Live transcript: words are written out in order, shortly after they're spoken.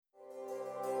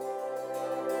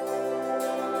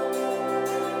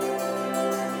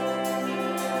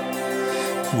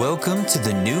Welcome to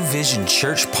the New Vision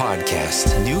Church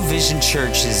podcast. New Vision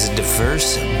Church is a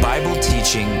diverse,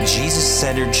 Bible-teaching,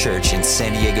 Jesus-centered church in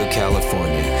San Diego,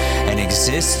 California, and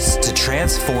exists to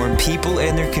transform people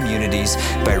and their communities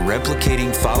by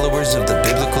replicating followers of the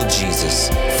biblical Jesus.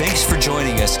 Thanks for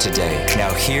joining us today.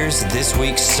 Now here's this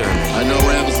week's sermon. I know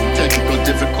we're having some technical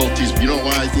difficulties. You know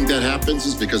why I think that happens?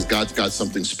 Is because God's got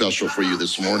something special for you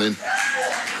this morning.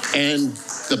 And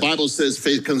the Bible says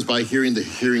faith comes by hearing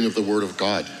of the word of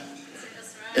God.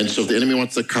 And so if the enemy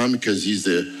wants to come because he's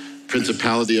the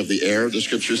principality of the air, the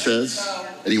scripture says,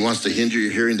 and he wants to hinder your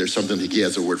hearing, there's something that he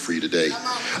has a word for you today.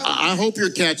 I hope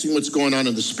you're catching what's going on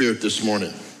in the spirit this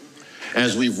morning.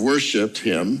 As we've worshiped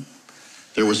him,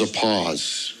 there was a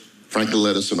pause. Franklin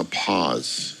led us in a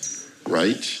pause,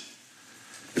 right?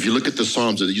 If you look at the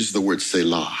Psalms, it uses the word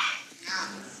Selah,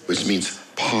 which means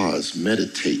pause,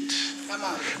 meditate.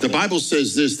 The Bible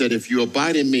says this, that if you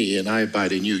abide in me and I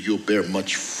abide in you, you'll bear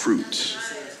much fruit.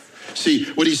 See,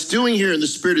 what he's doing here in the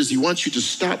Spirit is he wants you to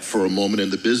stop for a moment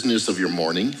in the business of your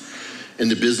morning, in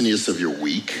the business of your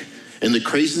week, in the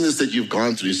craziness that you've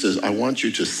gone through. He says, I want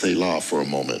you to Selah for a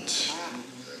moment.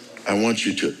 I want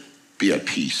you to be at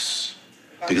peace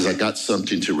because I got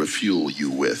something to refuel you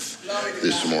with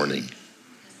this morning.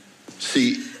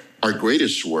 See, our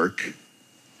greatest work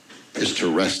is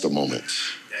to rest a moment.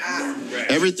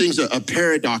 Everything's a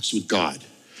paradox with God.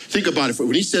 Think about it.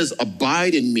 When he says,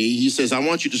 abide in me, he says, I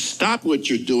want you to stop what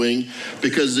you're doing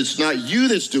because it's not you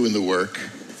that's doing the work.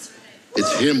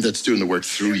 It's him that's doing the work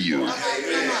through you.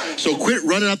 So quit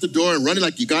running out the door and running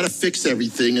like you got to fix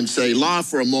everything and say, Selah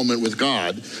for a moment with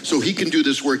God so he can do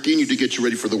this work in you to get you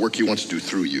ready for the work he wants to do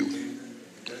through you.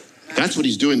 That's what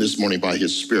he's doing this morning by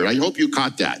his Spirit. I hope you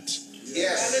caught that.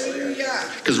 Yes.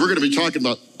 Because we're going to be talking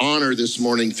about honor this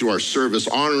morning through our service,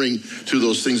 honoring to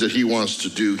those things that he wants to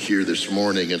do here this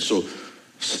morning. And so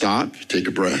stop, take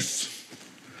a breath.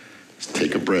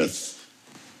 Take a breath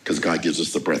because God gives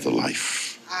us the breath of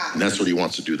life. And that's what he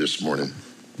wants to do this morning.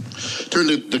 Turn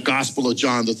to the Gospel of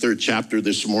John, the 3rd chapter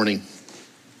this morning.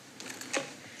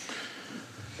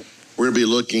 We're going to be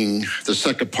looking the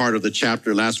second part of the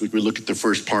chapter. Last week we looked at the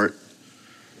first part.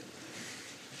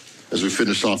 As we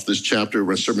finish off this chapter,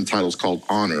 our sermon title is called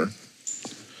Honor.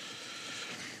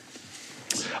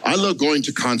 I love going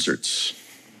to concerts.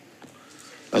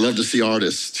 I love to see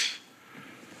artists.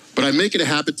 But I make it a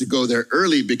habit to go there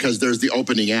early because there's the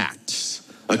opening act.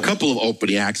 A couple of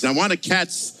opening acts. And I want to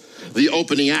catch the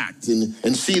opening act and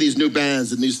see these new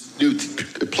bands and these new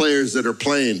players that are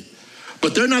playing.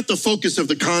 But they're not the focus of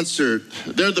the concert.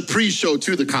 They're the pre-show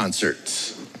to the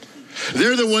concert.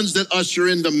 They're the ones that usher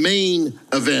in the main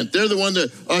event. They're the one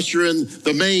that usher in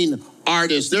the main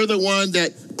artist. They're the one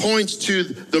that points to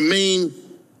the main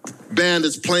band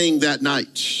that's playing that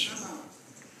night.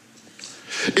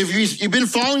 If you've been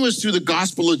following us through the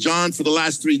Gospel of John for the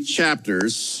last 3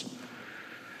 chapters,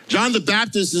 John the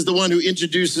Baptist is the one who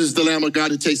introduces the Lamb of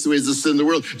God who takes away the sin of the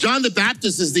world. John the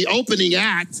Baptist is the opening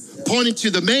act, pointing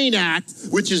to the main act,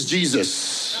 which is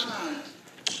Jesus.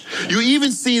 You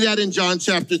even see that in John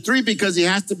chapter 3 because he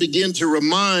has to begin to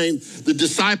remind the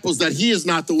disciples that he is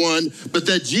not the one, but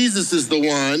that Jesus is the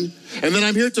one. And then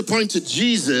I'm here to point to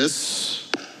Jesus.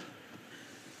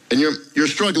 And you're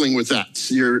struggling with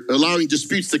that. You're allowing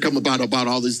disputes to come about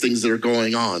all these things that are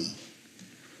going on.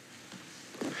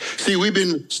 See, we've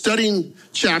been studying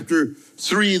chapter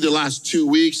 3 the last 2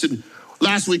 weeks. And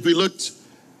last week we looked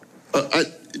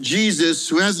at Jesus,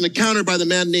 who has an encounter by the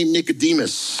man named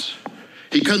Nicodemus.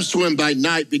 He comes to him by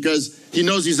night because he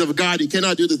knows he's of God. He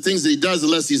cannot do the things that he does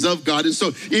unless he's of God. And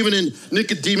so even in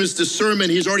Nicodemus'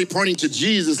 discernment, he's already pointing to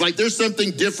Jesus. Like there's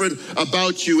something different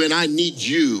about you and I need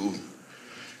you.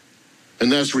 And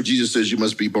that's where Jesus says you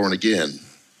must be born again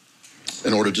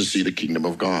in order to see the kingdom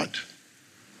of God.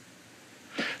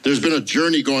 There's been a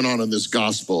journey going on in this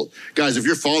gospel. Guys, if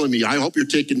you're following me, I hope you're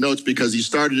taking notes because he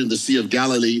started in the Sea of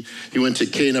Galilee. He went to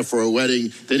Cana for a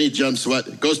wedding. Then he goes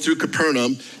through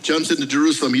Capernaum, jumps into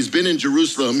Jerusalem. He's been in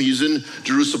Jerusalem. He's in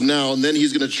Jerusalem now. And then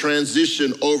he's going to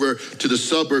transition over to the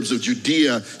suburbs of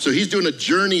Judea. So he's doing a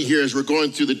journey here as we're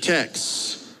going through the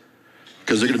text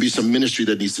because there's going to be some ministry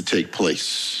that needs to take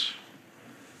place.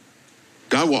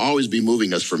 God will always be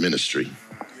moving us for ministry.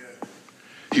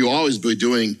 He will always be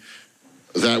doing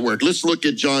that work. Let's look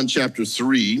at John chapter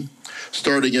 3,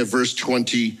 starting at verse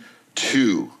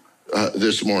 22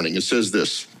 this morning. It says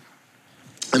this,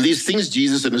 and these things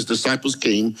Jesus and his disciples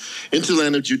came into the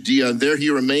land of Judea, and there he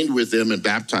remained with them and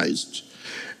baptized.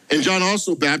 And John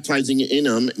also baptizing in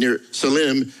Enum near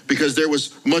Salim, because there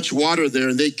was much water there,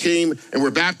 and they came and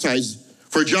were baptized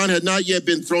for John had not yet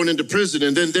been thrown into prison.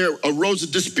 And then there arose a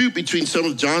dispute between some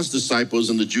of John's disciples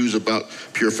and the Jews about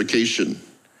purification.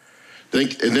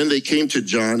 And then they came to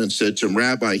John and said to him,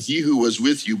 Rabbi, he who was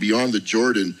with you beyond the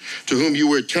Jordan, to whom you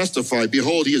were testified,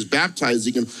 behold, he is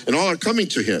baptizing, and all are coming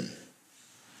to him.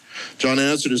 John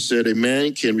answered and said, a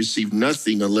man can receive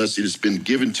nothing unless it has been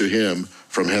given to him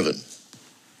from heaven.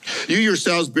 You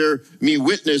yourselves bear me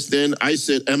witness then. I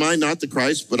said, am I not the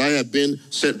Christ? But I have been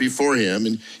sent before him.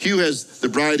 And he who has the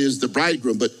bride is the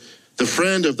bridegroom. But the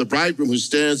friend of the bridegroom who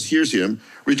stands hears him.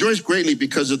 Rejoice greatly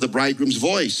because of the bridegroom's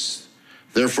voice.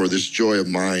 Therefore, this joy of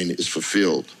mine is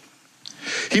fulfilled.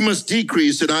 He must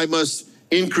decrease and I must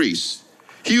increase.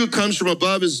 He who comes from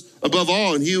above is above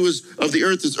all, and he who is of the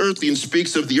earth is earthly and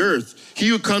speaks of the earth. He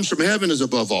who comes from heaven is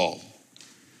above all.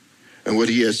 And what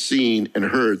he has seen and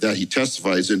heard, that he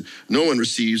testifies, and no one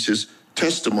receives his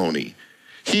testimony.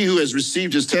 He who has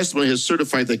received his testimony has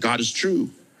certified that God is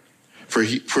true. For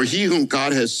he whom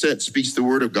God has sent speaks the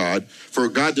word of God, for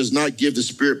God does not give the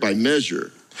Spirit by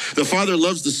measure. The Father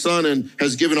loves the Son and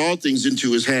has given all things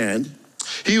into his hand.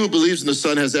 He who believes in the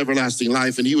Son has everlasting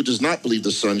life, and he who does not believe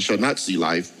the Son shall not see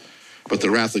life, but the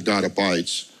wrath of God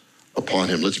abides upon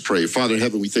him. Let's pray. Father in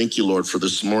heaven, we thank you, Lord, for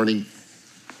this morning.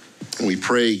 And we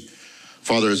pray,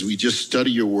 Father, as we just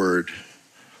study your word,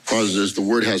 Father, as the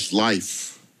word has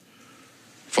life,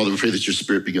 Father, we pray that your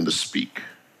Spirit begin to speak.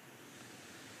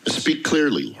 And speak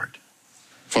clearly, Lord.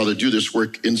 Father, do this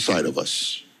work inside of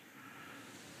us.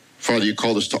 Father, you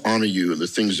called us to honor you in the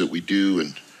things that we do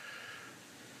and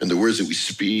the words that we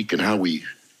speak and how we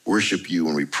worship you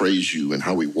and we praise you and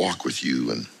how we walk with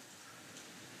you.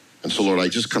 And so, Lord, I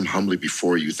just come humbly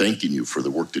before you, thanking you for the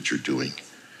work that you're doing.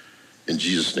 In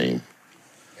Jesus' name,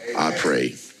 amen. I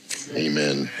pray.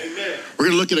 Amen. Amen. We're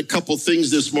going to look at a couple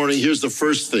things this morning. Here's the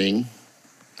first thing.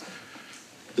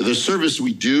 The service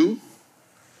we do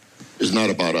is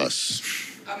not about us.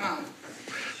 Come on.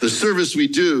 The service we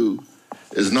do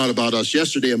is not about us.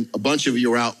 Yesterday, a bunch of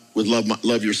you were out with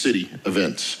Love Your City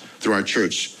events through our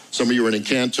church. Some of you were in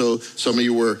Encanto. Some of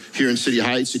you were here in City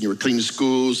Heights, and you were cleaning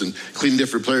schools and cleaning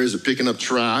different places and picking up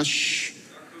trash.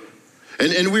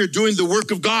 And we were doing the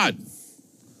work of God.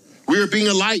 We were being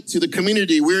a light to the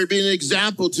community. We were being an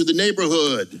example to the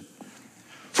neighborhood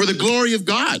for the glory of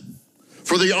God,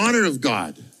 for the honor of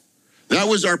God. That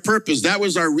was our purpose. That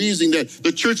was our reason, that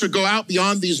the church would go out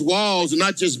beyond these walls and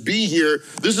not just be here.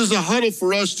 This is a huddle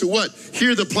for us to what?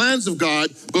 Hear the plans of God,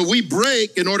 but we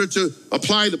break in order to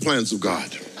apply the plans of God.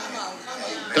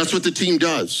 That's what the team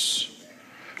does.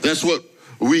 That's what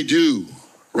we do,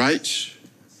 right?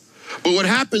 But what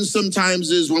happens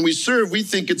sometimes is when we serve, we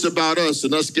think it's about us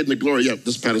and us getting the glory. Yeah,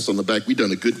 just pat us on the back. We've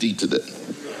done a good deed today.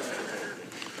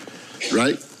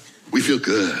 Right? We feel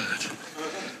good.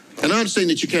 And I'm saying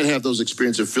that you can't have those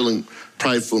experiences of feeling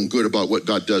prideful and good about what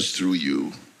God does through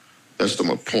you. That's not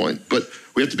my point. But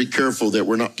we have to be careful that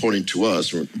we're not pointing to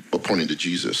us, we're pointing to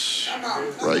Jesus,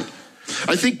 right?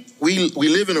 I think we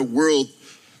live in a world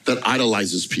that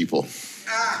idolizes people,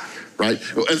 right?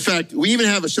 In fact, we even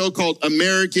have a show called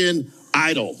American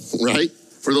Idol, right?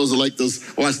 For those that like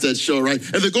those, watch that show, right?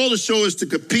 And the goal of the show is to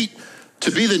compete to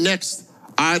be the next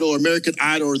idol, American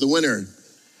Idol, or the winner.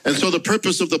 And so the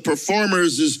purpose of the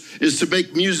performers is to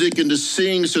make music and to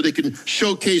sing so they can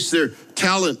showcase their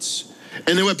talents.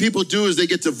 And then what people do is they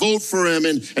get to vote for them,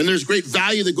 and there's great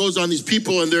value that goes on these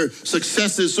people and their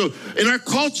successes. So in our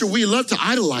culture, we love to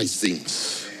idolize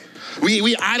things.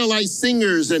 We idolize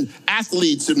singers and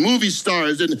athletes and movie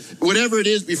stars and whatever it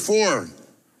is before.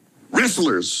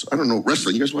 Wrestlers. I don't know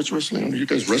wrestling. You guys watch wrestling? Are you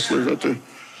guys wrestlers out there?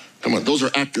 Come on, those are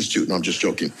actors too. No, I'm just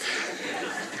joking.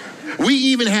 We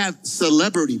even have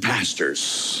celebrity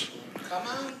pastors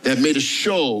that made a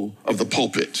show of the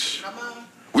pulpit.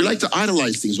 We like to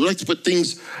idolize things. We like to put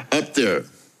things up there.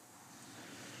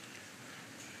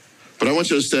 But I want you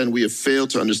to understand, we have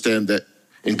failed to understand that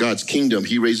in God's kingdom,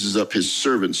 he raises up his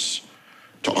servants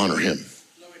to honor him.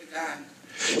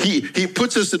 He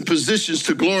puts us in positions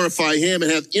to glorify him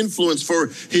and have influence for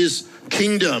his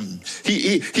kingdom.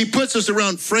 He puts us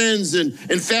around friends and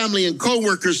family and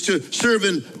co-workers to serve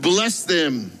and bless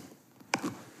them.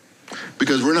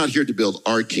 Because we're not here to build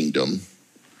our kingdom.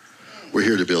 We're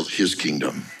here to build his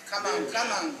kingdom. Come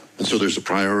on. And so there's a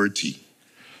priority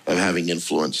of having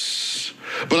influence.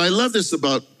 But I love this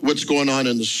about what's going on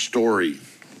in the story.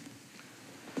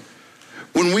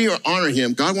 When we honor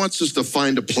him, God wants us to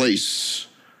find a place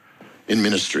in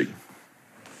ministry.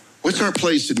 What's our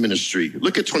place in ministry?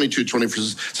 Look at 22:24.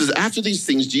 It says, after these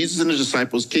things, Jesus and his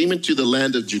disciples came into the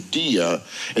land of Judea,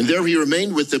 and there he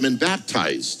remained with them and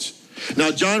baptized.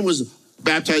 Now, John was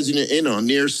baptizing in Enon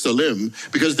near Salim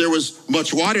because there was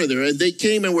much water there. And they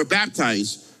came and were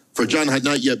baptized, for John had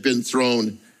not yet been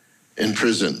thrown in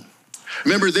prison.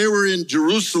 Remember, they were in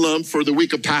Jerusalem for the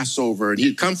week of Passover, and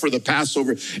he'd come for the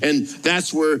Passover, and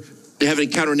that's where they have an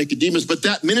encounter with Nicodemus. But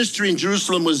that ministry in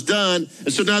Jerusalem was done,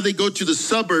 and so now they go to the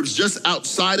suburbs just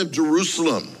outside of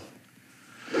Jerusalem.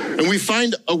 And we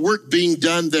find a work being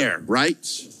done there, right?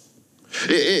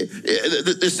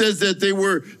 It says that they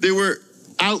were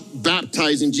out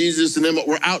baptizing. Jesus and them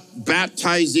were out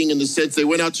baptizing in the sense they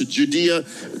went out to Judea.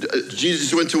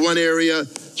 Jesus went to one area.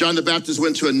 John the Baptist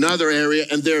went to another area,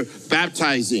 and they're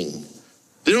baptizing.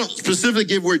 They don't specifically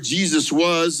give where Jesus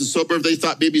was, the suburb. They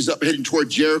thought maybe he's up heading toward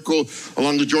Jericho,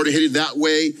 along the Jordan, heading that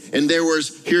way. And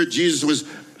here Jesus was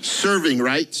serving,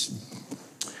 right?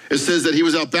 It says that he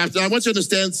was out baptizing. I want you to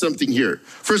understand something here.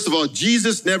 First of all,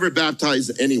 Jesus never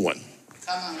baptized anyone.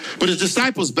 But his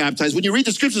disciples baptized. When you read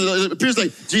the scriptures, it appears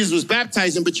like Jesus was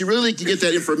baptizing, but you really can get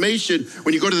that information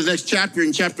when you go to the next chapter.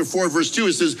 In chapter 4, verse 2,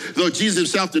 it says, though Jesus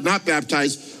himself did not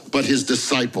baptize, but his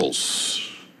disciples.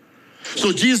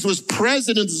 So Jesus was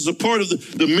present in the support of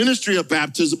the ministry of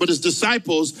baptism, but his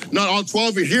disciples, not all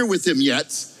 12 are here with him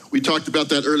yet. We talked about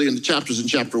that earlier in the chapters in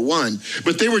chapter 1.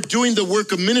 But they were doing the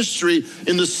work of ministry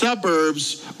in the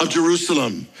suburbs of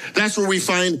Jerusalem. That's where we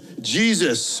find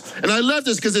Jesus. And I love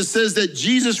this because it says that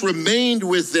Jesus remained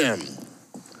with them.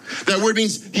 That word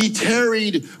means he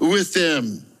tarried with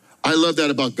them. I love that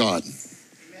about God.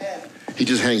 Amen. He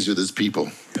just hangs with his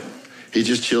people. He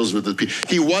just chills with the people.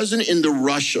 He wasn't in the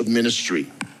rush of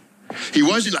ministry. He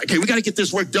wasn't like, okay, we got to get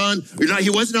this work done. He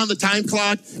wasn't on the time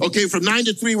clock. Okay, from 9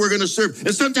 to 3, we're going to serve.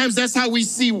 And sometimes that's how we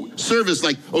see service.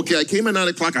 Like, okay, I came at 9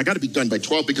 o'clock. I got to be done by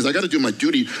 12 because I got to do my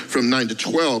duty from 9 to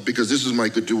 12 because this is my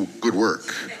good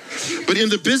work. But in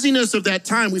the busyness of that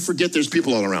time, we forget there's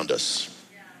people all around us.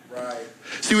 Right.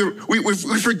 See, we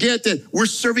forget that we're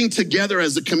serving together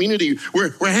as a community.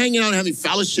 We're hanging out, having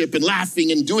fellowship and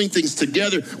laughing and doing things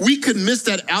together. We could miss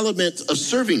that element of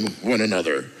serving one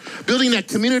another, building that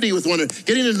community with one another,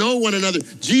 getting to know one another.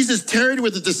 Jesus tarried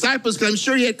with the disciples because I'm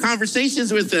sure he had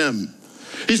conversations with them.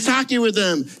 He's talking with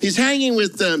them. He's hanging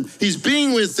with them. He's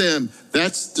being with them.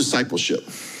 That's discipleship.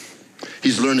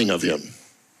 He's learning of him.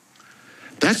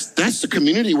 That's the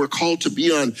community we're called to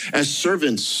be on as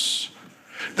servants.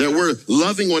 That we're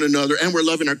loving one another and we're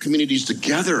loving our communities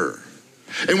together.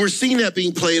 And we're seeing that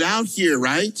being played out here,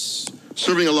 right?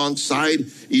 Serving alongside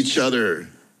each other.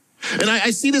 And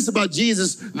I see this about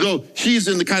Jesus, though he's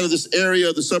in the kind of this area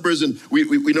of the suburbs, and we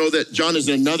know that John is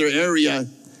in another area.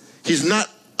 He's not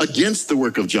against the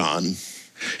work of John.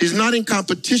 He's not in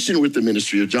competition with the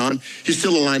ministry of John. He's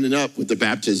still aligning up with the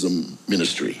baptism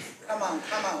ministry. Come on.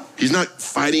 He's not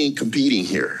fighting and competing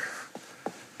here.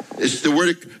 It's the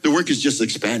work is just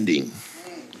expanding.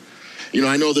 You know,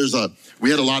 I know we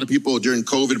had a lot of people during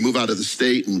COVID move out of the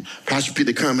state, and Pastor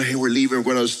Peter come, hey, we're leaving, we're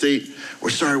going out of the state. We're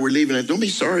sorry, we're leaving. Don't be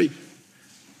sorry.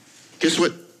 Guess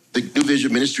what? The New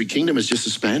Vision Ministry Kingdom is just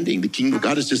expanding. The kingdom of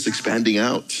God is just expanding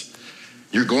out.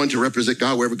 You're going to represent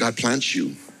God wherever God plants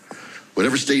you,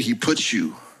 whatever state he puts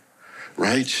you,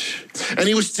 right? And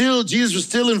Jesus was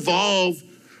still involved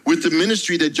with the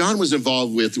ministry that John was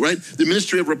involved with, right? The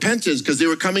ministry of repentance, because they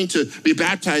were coming to be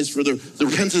baptized for the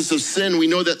repentance of sin. We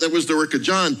know that was the work of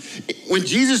John. When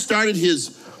Jesus started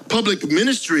his public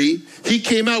ministry, he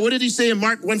came out. What did he say in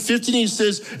Mark 1:15? He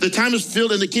says, the time is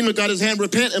fulfilled and the kingdom of God is at hand.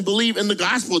 Repent and believe in the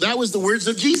gospel. That was the words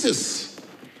of Jesus.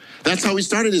 That's how he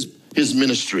started his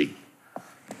ministry.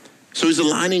 So he's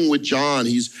aligning with John.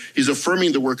 He's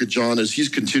affirming the work of John as he's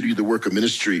continued the work of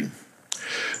ministry.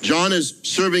 John is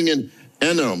serving in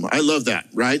Enom. I love that,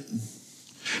 right?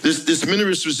 This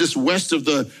ministry was just west of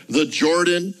the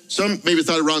Jordan. Some maybe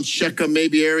thought around Shechem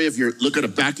maybe area, if you're looking at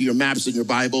the back of your maps in your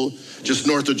Bible, just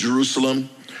north of Jerusalem,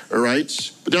 all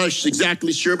right? But they're not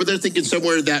exactly sure, but they're thinking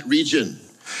somewhere in that region.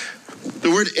 The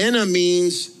word Enom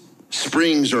means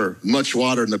springs or much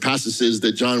water, and the passage says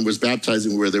that John was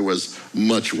baptizing where there was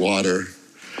much water.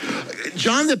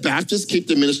 John the Baptist kept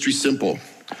the ministry simple.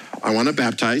 I want to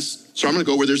baptize, so I'm going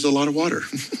to go where there's a lot of water.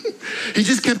 He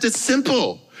just kept it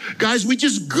simple. Guys, we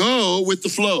just go with the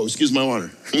flow. Excuse my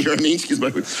water. You know what I mean? Excuse my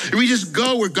food. We just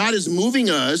go where God is moving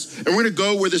us, and we're going to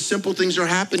go where the simple things are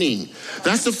happening.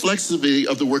 That's the flexibility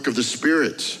of the work of the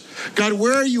Spirit. God,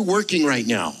 where are you working right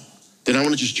now? Then I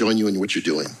want to just join you in what you're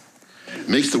doing.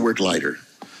 Makes the work lighter.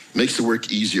 Makes the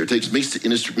work easier. Makes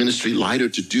the ministry lighter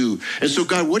to do. And so,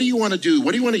 God, what do you want to do?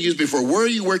 What do you want to use me for? Where are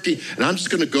you working? And I'm just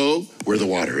going to go where the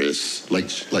water is,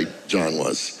 like John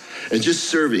was. And just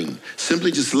serving,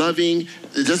 simply just loving.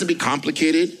 It doesn't be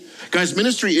complicated. Guys,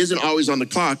 ministry isn't always on the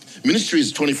clock. Ministry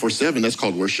is 24/7. That's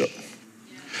called worship.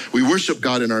 We worship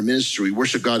God in our ministry. We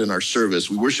worship God in our service.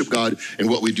 We worship God in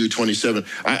what we do 27.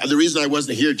 The reason I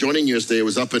wasn't here joining you yesterday, I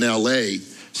was up in LA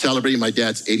celebrating my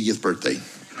dad's 80th birthday.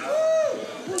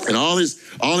 And all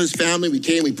his family, we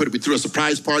came, we threw a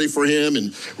surprise party for him,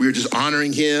 and we were just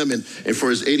honoring him and for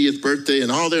his 80th birthday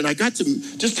and all there. And I got to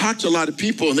just talk to a lot of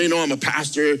people, and they know I'm a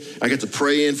pastor. I got to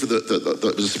pray in for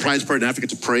the surprise party, and I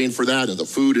got to pray in for that and the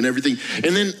food and everything.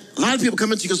 And then a lot of people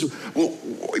come in to me and goes, well,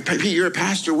 Pete, you're a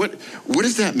pastor. What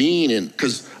does that mean? And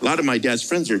because a lot of my dad's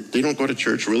friends, they don't go to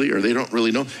church really, or they don't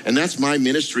really know. And that's my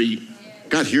ministry.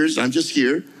 God, I'm just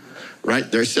here.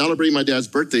 Right? They're celebrating my dad's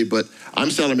birthday, but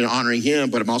I'm celebrating honoring him,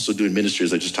 but I'm also doing ministry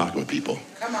as I'm just talking with people.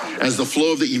 As the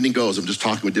flow of the evening goes, I'm just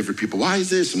talking with different people. Why is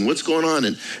this? And what's going on?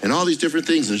 And all these different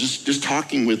things, and just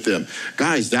talking with them.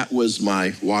 Guys, that was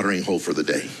my watering hole for the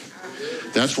day.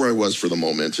 That's where I was for the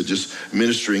moment, to just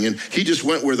ministering. And he just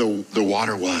went where the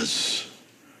water was,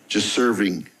 just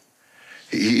serving.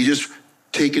 He just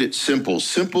taking it simple.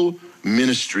 Simple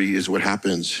ministry is what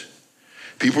happens.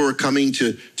 People were coming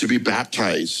to be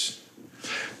baptized.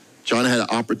 John had an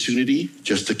opportunity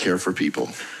just to care for people.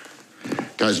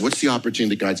 Guys, what's the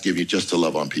opportunity God's given you just to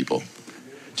love on people?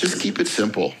 Just keep it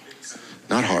simple,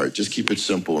 not hard. Just keep it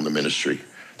simple in the ministry.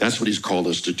 That's what he's called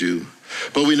us to do.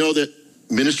 But we know that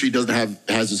ministry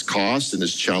has its costs and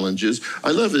its challenges. I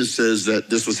love it says that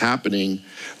this was happening,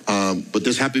 but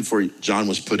this happened before John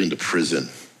was put into prison.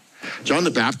 John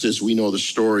the Baptist, we know the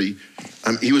story.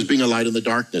 He was being a light in the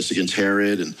darkness against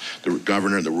Herod and the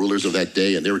governor and the rulers of that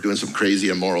day, and they were doing some crazy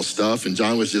immoral stuff. And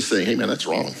John was just saying, hey, man, that's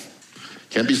wrong.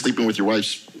 Can't be sleeping with your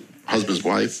husband's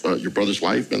wife, your brother's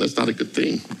wife, man, that's not a good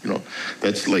thing.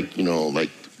 That's like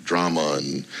drama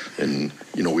and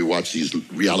we watch these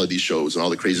reality shows and all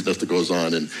the crazy stuff that goes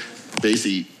on. And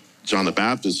basically, John the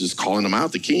Baptist is calling him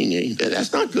out, the king.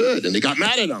 That's not good. And they got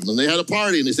mad at him, and they had a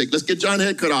party, and they said, let's get John's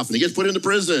head cut off. And he gets put into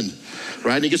prison,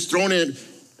 right? And he gets thrown in.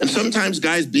 And sometimes,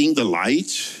 guys, being the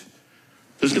light,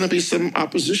 there's going to be some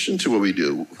opposition to what we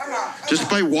do. Just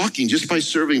by walking, just by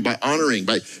serving, by honoring,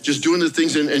 by just doing the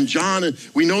things. And John,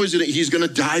 we know he's going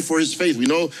to die for his faith. We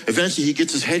know eventually he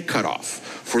gets his head cut off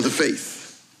for the faith.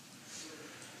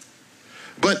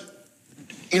 But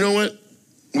you know what?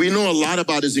 We know a lot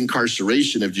about his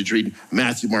incarceration. If you read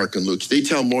Matthew, Mark, and Luke, they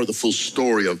tell more of the full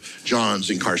story of John's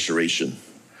incarceration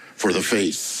for the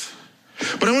faith.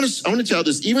 But I want to tell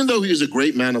this, even though he was a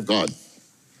great man of God,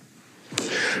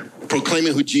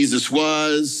 proclaiming who Jesus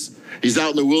was, he's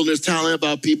out in the wilderness telling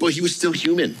about people, he was still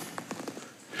human.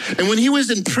 And when he was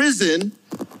in prison,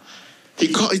 he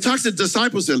talks to the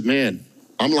disciples and said, man,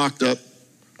 I'm locked up.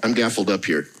 I'm gaffled up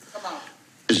here.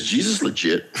 Is Jesus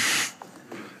legit?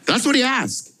 That's what he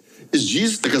asked. Is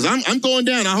Jesus, because I'm going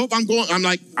down. I'm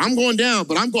going down,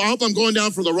 but I hope I'm going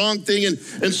down for the wrong thing.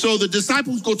 And so the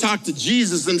disciples go talk to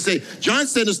Jesus and say, John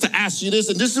sent us to ask you this.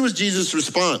 And this was Jesus'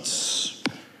 response.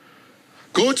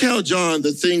 Go tell John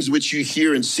the things which you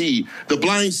hear and see. The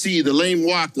blind see, the lame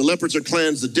walk, the lepers are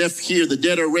cleansed, the deaf hear, the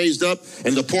dead are raised up,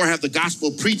 and the poor have the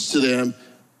gospel preached to them.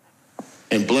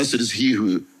 And blessed is he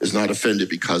who is not offended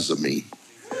because of me.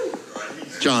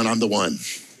 John, I'm the one.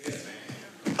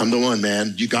 I'm the one,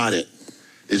 man. You got it.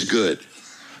 It's good.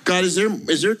 God, is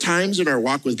there times in our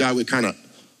walk with God we kind of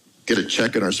get a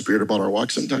check in our spirit about our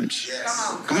walk sometimes?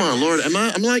 Yes. Come on, Lord. Am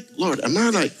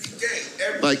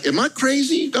I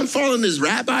crazy? I'm following this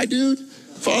rabbi dude,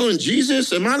 following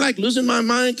Jesus. Am I like losing my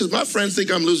mind? Because my friends think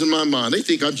I'm losing my mind. They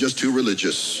think I'm just too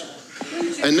religious.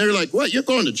 And they're like, what, you're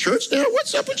going to church now?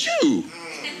 What's up with you?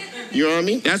 You know what I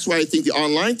mean? That's why I think the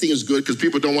online thing is good, because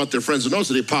people don't want their friends to know,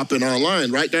 so they pop in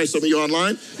online. Right, guys? Some of you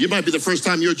online, you might be the first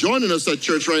time you're joining us at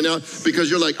church right now because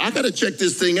you're like, I got to check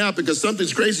this thing out because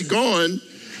something's crazy going,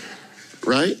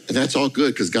 right? And that's all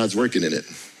good because God's working in it.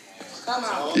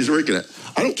 He's working it.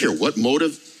 I don't care what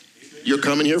motive you're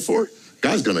coming here for.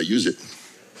 God's going to use it,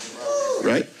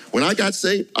 right? When I got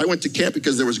saved, I went to camp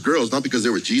because there was girls, not because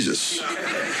there was Jesus.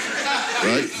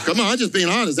 Right? Come on, I'm just being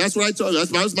honest. That's what I told you.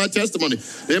 That was my testimony.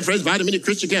 They had friends invited me to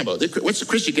Christian camp. What's the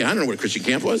Christian camp? I don't know what a Christian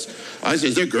camp was. I said,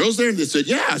 is there girls there? And they said,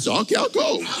 yeah. So okay, I'll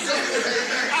go.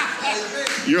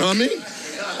 You know what I mean?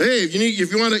 Hey,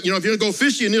 if you want to go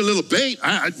fishing, you need a little bait.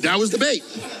 That was the bait.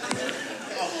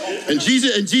 And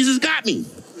Jesus got me.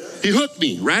 He hooked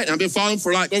me, right? I've been following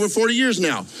for like over 40 years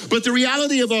now. But the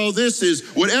reality of all this is,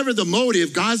 whatever the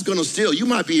motive, God's going to steal. You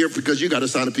might be here because you got to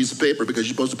sign a piece of paper because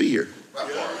you're supposed to be here.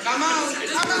 Come on.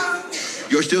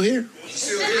 You're still here. You're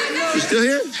still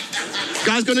here.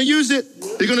 God's going to use it.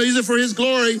 He's going to use it for his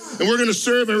glory, and we're going to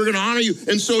serve and we're going to honor you.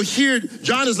 And so here,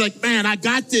 John is like, man, I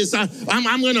got this. I'm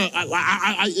going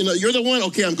to, you're the one.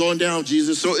 Okay, I'm going down,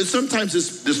 Jesus. So sometimes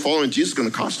this following Jesus is going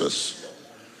to cost us.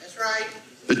 That's right.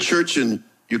 The church in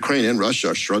Ukraine and Russia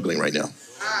are struggling right now.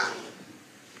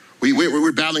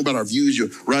 We're battling about our views,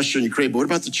 Russia and Ukraine, but what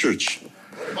about the church?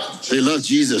 They love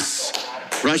Jesus.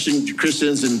 Russian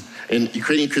Christians and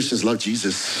Ukrainian Christians love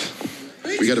Jesus.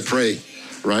 We got to pray,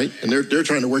 right? And they're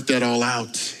trying to work that all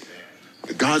out.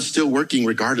 God's still working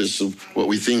regardless of what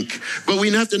we think. But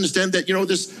we have to understand that,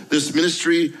 this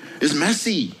ministry is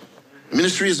messy.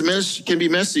 Ministry can be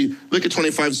messy. Look at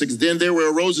 25:6. Then there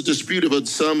arose a dispute about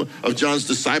some of John's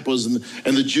disciples and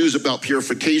the Jews about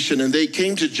purification. And they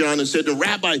came to John and said to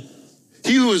Rabbi,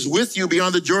 he who is with you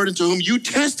beyond the Jordan, to whom you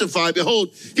testify, behold,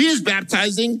 he is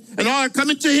baptizing and all are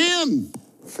coming to him.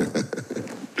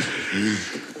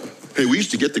 Hey, we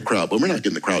used to get the crowd, but we're not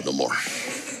getting the crowd no more.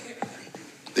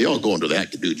 They all go into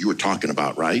that dude you were talking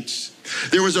about, right?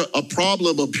 There was a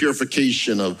problem of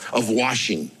purification, of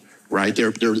washing, right? They're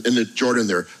in the Jordan,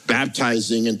 they're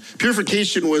baptizing, and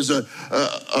purification was a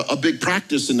big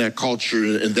practice in that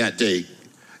culture in that day.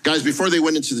 Guys, before they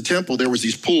went into the temple, there was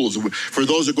these pools. For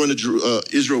those who are going to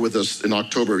Israel with us in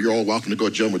October, you're all welcome to go,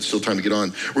 John. It's still time to get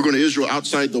on. We're going to Israel.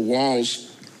 Outside the walls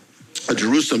of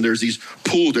Jerusalem, there's these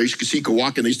pools there. You can see, you could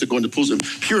walk in. They used to go into pools and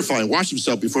purify and wash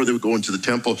themselves before they would go into the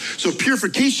temple. So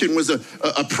purification was a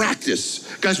practice.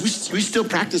 Guys, we still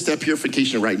practice that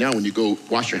purification right now when you go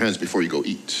wash your hands before you go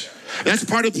eat. That's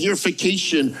part of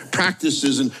purification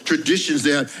practices and traditions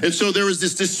there. And so there was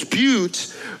this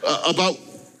dispute about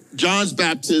John's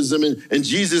baptism and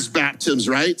Jesus' baptisms,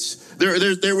 right?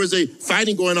 There was a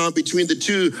fighting going on between the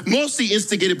two, mostly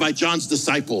instigated by John's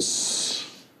disciples.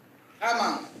 Come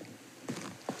on.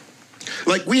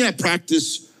 Like, we have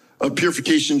practice of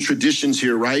purification traditions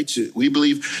here, right? We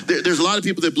believe, there's a lot of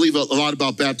people that believe a lot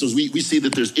about baptism. We see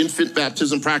that there's infant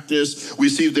baptism practice. We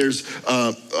see there's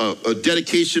a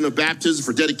dedication of baptism.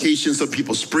 For dedication, some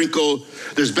people sprinkle.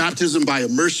 There's baptism by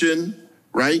immersion,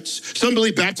 right? Some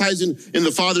believe baptizing in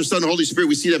the Father, Son, and Holy Spirit.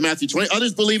 We see that in Matthew 20.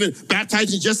 Others believe in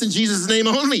baptizing just in Jesus' name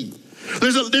only.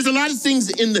 There's a lot of things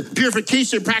in the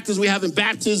purification practice we have in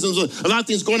baptisms, a lot of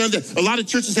things going on that a lot of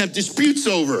churches have disputes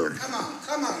over. Come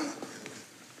on.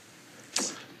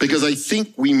 Because I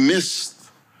think we missed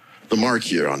the mark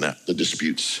here on that, the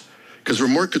disputes. Because we're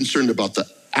more concerned about the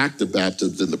act of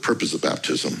baptism than the purpose of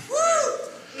baptism.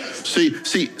 See,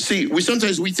 we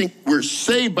think we're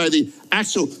saved by the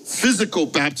actual physical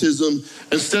baptism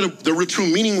instead of the true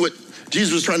meaning what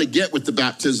Jesus was trying to get with the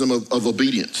baptism of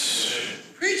obedience.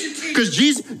 Because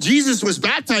Jesus was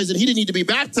baptized and he didn't need to be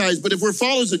baptized. But if we're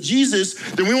followers of Jesus,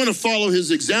 then we want to follow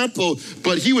his example.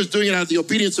 But he was doing it out of the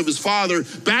obedience of his Father.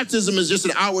 Baptism is just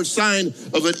an outward sign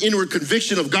of an inward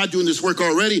conviction of God doing this work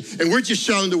already. And we're just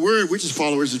shouting the word. We're just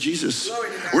followers of Jesus.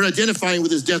 We're identifying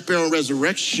with his death, burial, and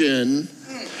resurrection.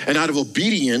 And out of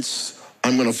obedience,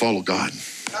 I'm going to follow God.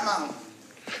 Come on.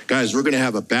 Guys, we're going to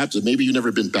have a baptism. Maybe you've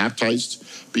never been baptized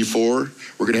before.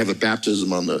 We're going to have a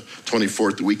baptism on the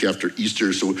 24th, the week after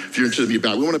Easter. So if you're interested in being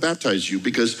baptized, we want to baptize you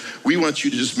because we want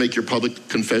you to just make your public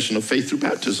confession of faith through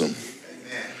baptism.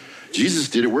 Amen. Jesus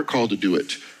did it. We're called to do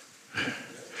it.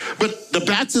 But the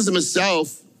baptism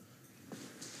itself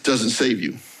doesn't save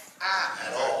you.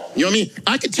 At all. You know what I mean?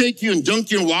 I could take you and dunk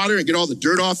you in water and get all the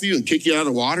dirt off you and kick you out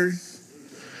of water,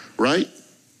 right?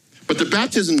 But the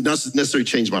baptism doesn't necessarily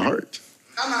change my heart.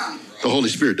 Come on. The Holy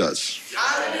Spirit does.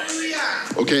 Hallelujah.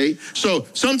 Okay, so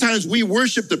sometimes we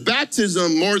worship the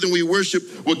baptism more than we worship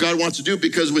what God wants to do,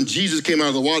 because when Jesus came out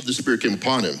of the water, the Spirit came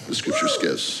upon him, the scripture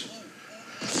says.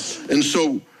 And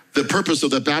so the purpose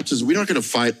of the baptism, we're not going to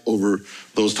fight over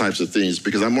those types of things,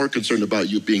 because I'm more concerned about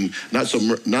you being not so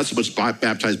much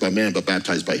baptized by man, but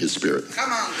baptized by his Spirit.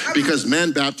 Come on. Because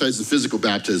man baptized the physical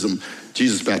baptism,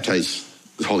 Jesus baptized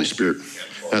the Holy Spirit.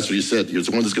 That's what he said. He's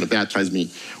the one that's going to baptize me.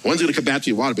 One's going to come baptize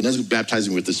you in water, but one's going to baptize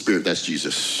me with the Spirit. That's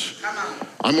Jesus.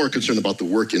 I'm more concerned about the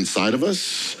work inside of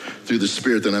us through the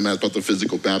Spirit than I'm about the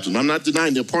physical baptism. I'm not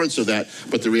denying the importance of that,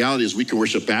 but the reality is we can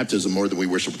worship baptism more than we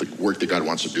worship the work that God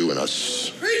wants to do in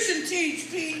us. Preach and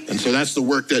teach, Pete. And so that's the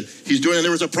work that he's doing. And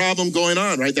there was a problem going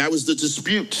on, right? That was the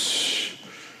dispute.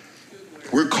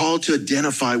 We're called to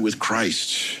identify with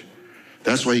Christ.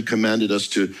 That's why he commanded us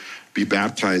to be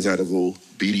baptized out of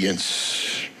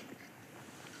obedience.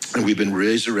 And we've been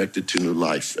resurrected to new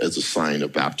life as a sign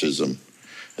of baptism.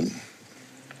 And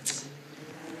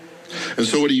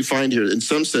so what do you find here? In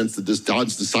some sense, that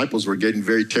God's disciples were getting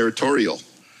very territorial.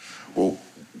 Well,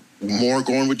 more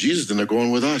going with Jesus than they're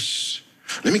going with us.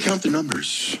 Let me count the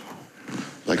numbers.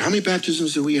 Like, how many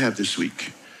baptisms do we have this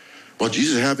week? Well,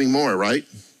 Jesus is having more, right?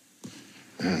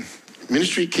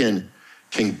 Ministry can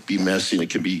be messy and it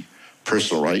can be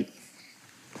personal, right?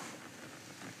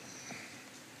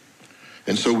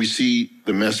 And so we see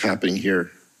the mess happening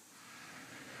here.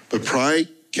 But pride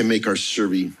can make our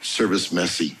service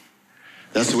messy.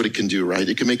 That's what it can do, right?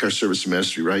 It can make our service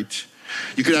messy, right?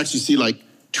 You could actually see like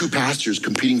two pastors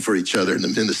competing for each other in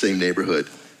the same neighborhood,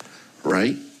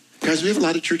 right? Guys, we have a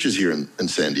lot of churches here in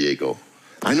San Diego.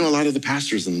 I know a lot of the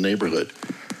pastors in the neighborhood.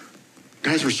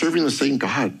 Guys, we're serving the same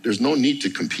God. There's no need to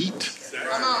compete.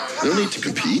 No need to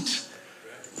compete.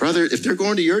 Brother, if they're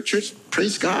going to your church,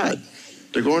 praise God.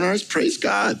 They're going to ours, praise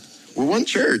God. We're one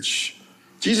church.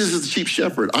 Jesus is the chief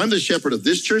shepherd. I'm the shepherd of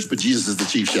this church, but Jesus is the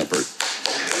chief shepherd.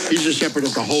 He's the shepherd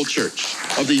of the whole church,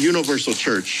 of the universal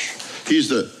church. He's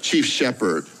the chief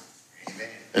shepherd.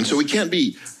 And so we can't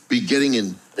be getting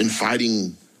in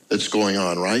fighting that's going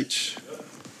on, right?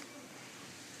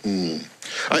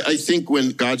 I think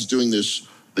when God's doing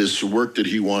this work that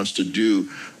he wants to do,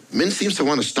 men seems to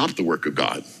want to stop the work of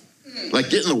God, like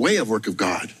get in the way of work of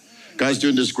God. God's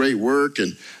doing this great work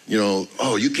and,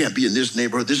 oh, you can't be in this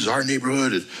neighborhood. This is our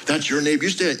neighborhood. And that's your neighbor. You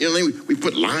stand, we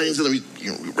put lines and we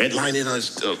red line in on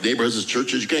neighborhoods as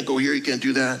churches. You can't go here. You can't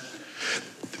do that.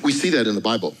 We see that in the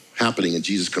Bible happening and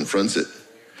Jesus confronts it.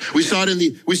 We saw it in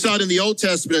the Old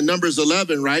Testament in Numbers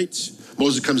 11, right?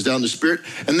 Moses comes down the Spirit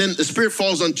and then the Spirit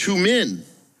falls on two men.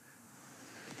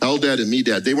 Eldad and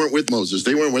Medad. They weren't with Moses.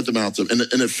 They weren't with the mountain. And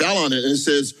it fell on it and it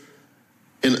says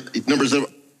in Numbers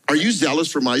 11, are you zealous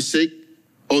for my sake?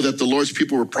 Oh, that the Lord's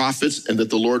people were prophets and that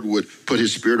the Lord would put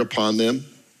his Spirit upon them.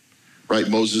 Right,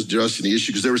 Moses addressing the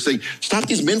issue because they were saying, stop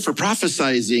these men for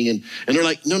prophesying. And they're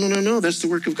like, no, that's the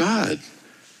work of God.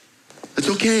 It's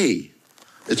okay.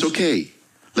 It's okay.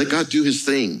 Let God do his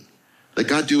thing. Let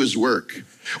God do his work.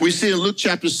 We see in Luke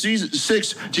chapter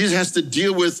 6, Jesus has to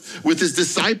deal with his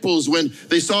disciples when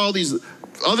they saw all these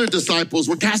other disciples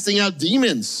were casting out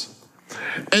demons.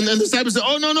 And the disciples said,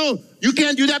 oh, no, you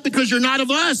can't do that because you're not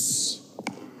of us,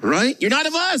 right? You're not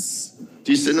of us.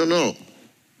 Jesus said, no,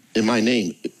 in my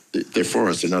name, they're for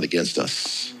us, they're not against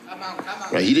us. Come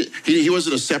on. Right? He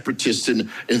wasn't a separatist in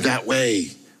that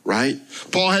way, right?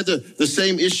 Paul had the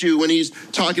same issue when he's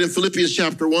talking in Philippians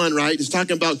chapter 1, right? He's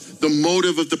talking about the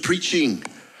motive of the preaching.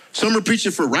 Some are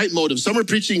preaching for right motives. Some are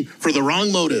preaching for the wrong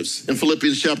motives in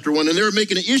Philippians chapter 1. And they were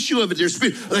making an issue of it. Their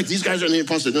spirit, like these guys are in the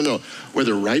apostle. No.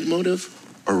 Whether right motive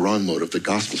or wrong motive, the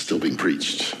gospel's still being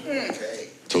preached.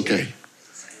 It's okay.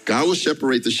 God will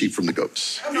separate the sheep from the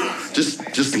goats.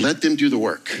 Just let them do the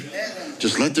work.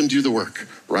 Just let them do the work,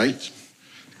 right?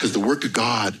 Because the work of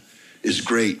God is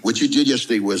great. What you did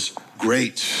yesterday was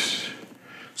great.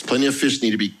 There's plenty of fish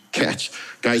need to be catch.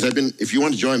 Guys, if you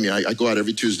want to join me, I go out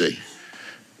every Tuesday.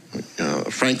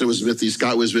 Franklin was with me,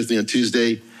 Scott was with me on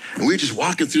Tuesday, and we were just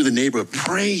walking through the neighborhood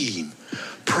praying.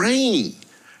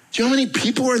 Do you know how many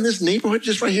people are in this neighborhood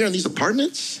just right here in these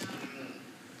apartments?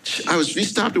 We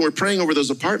stopped and we're praying over those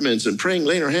apartments and praying,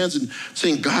 laying our hands and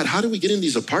saying, God, how do we get in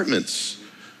these apartments?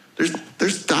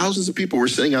 There's thousands of people. We're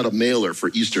sending out a mailer for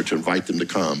Easter to invite them to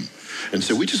come. And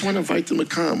so we just want to invite them to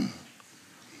come.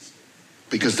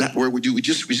 Because that work we do,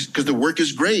 because the work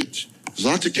is great. There's a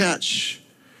lot to catch.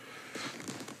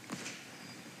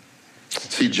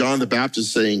 See, John the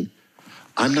Baptist saying,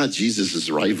 I'm not Jesus'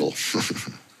 rival.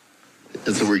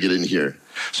 That's what we're getting here.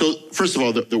 So first of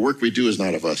all, the work we do is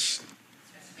not of us.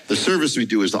 The service we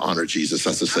do is to honor Jesus.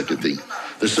 That's the second thing.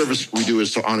 The service we do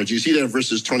is to honor Jesus. You see that in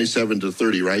verses 27 to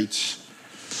 30, right?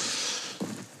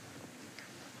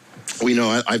 We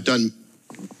know I've done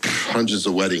hundreds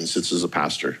of weddings since as a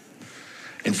pastor.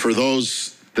 And for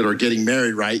those that are getting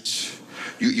married, right,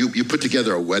 you put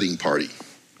together a wedding party,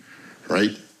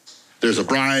 right? There's a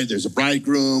bride, there's a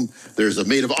bridegroom, there's a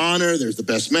maid of honor, there's the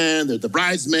best man, there's the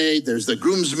bridesmaid, there's the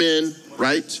groomsmen,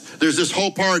 right? There's this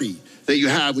whole party that you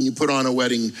have when you put on a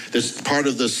wedding that's part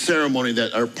of the ceremony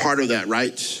that are part of that,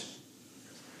 right?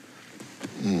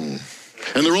 And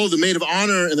the role of the maid of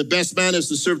honor and the best man is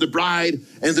to serve the bride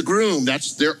and the groom.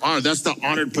 That's their honor. That's the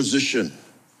honored position.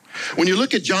 When you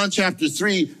look at John chapter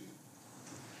 3,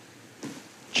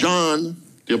 John,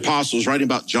 the apostle, is writing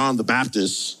about John the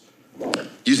Baptist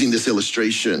using this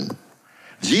illustration.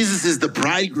 Jesus is the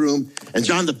bridegroom and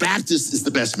John the Baptist is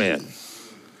the best man.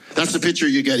 That's the picture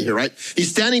you get here, right?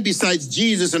 He's standing beside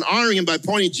Jesus and honoring him by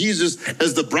pointing Jesus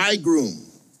as the bridegroom.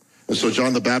 And so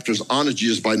John the Baptist honored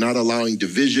Jesus by not allowing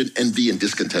division, envy, and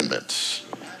discontentment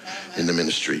in the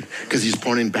ministry because he's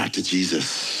pointing back to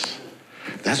Jesus.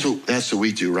 That's what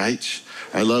we do, right?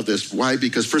 I love this. Why?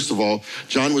 Because first of all,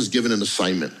 John was given an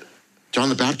assignment. John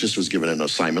the Baptist was given an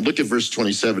assignment. Look at verse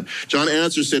 27. John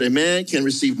answered, said, a man can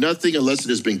receive nothing unless it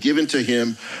has been given to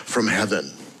him from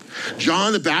heaven.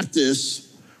 John the Baptist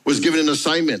was given an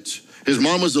assignment. His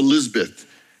mom was Elizabeth.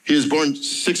 He was born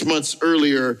 6 months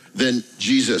earlier than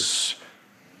Jesus.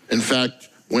 In fact,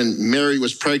 when Mary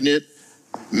was pregnant,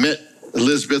 met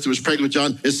Elizabeth was pregnant with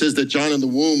John. It says that John in the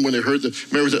womb, when they heard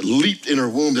Mary was leaped in her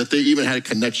womb, that they even had a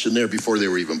connection there before they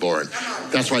were even born.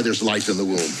 That's why there's life in the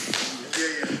womb.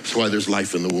 That's why there's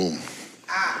life in the womb.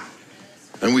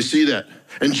 And we see that.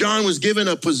 And John was given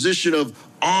a position of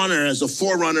honor as a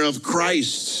forerunner of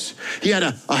Christ. He had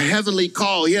a heavenly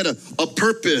call. He had a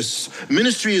purpose.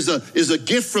 Ministry is a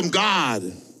gift from God,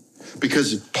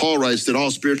 because Paul writes that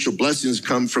all spiritual blessings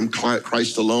come from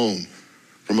Christ alone,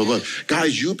 from above.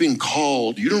 Guys, you've been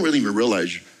called. You don't really even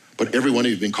realize, but every one of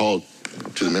you have been called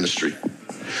to the ministry.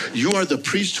 You are the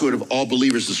priesthood of all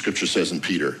believers, the scripture says in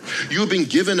Peter. You have been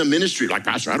given a ministry. Like,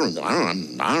 Pastor, I don't know.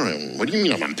 What do you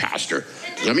mean I'm a pastor?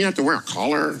 Does that mean I have to wear a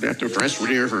collar? Do I have to dress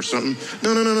weird or something?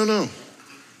 No.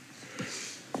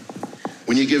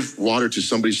 When you give water to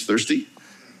somebody who's thirsty,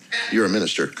 you're a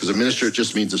minister, because a minister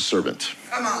just means a servant.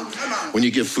 Come on. When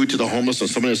you give food to the homeless on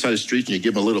somebody on the side of the street, and you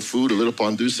give them a little food, a little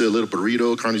pan dulce, a little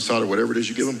burrito, carne asada, whatever it is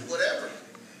you give them, whatever.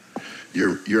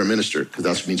 You're a minister, because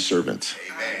that means servant.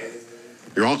 Amen.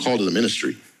 You're all called to the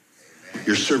ministry.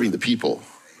 You're serving the people.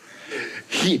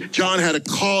 John had a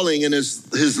calling in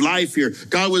his life here.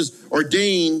 John was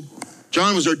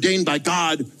ordained by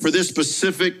God for this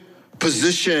specific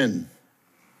position.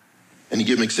 And he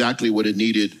gave him exactly what it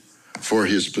needed for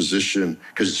his position,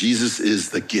 because Jesus is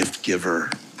the gift giver.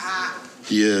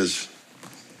 He is.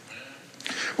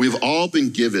 We've all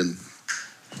been given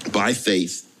by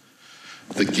faith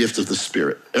the gift of the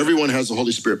Spirit. Everyone has the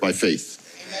Holy Spirit by faith.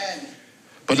 Amen.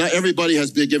 But not everybody has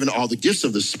been given all the gifts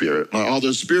of the Spirit, all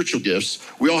those spiritual gifts.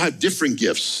 We all have different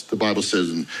gifts, the Bible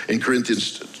says in 1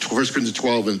 Corinthians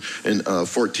 12 and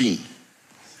 14.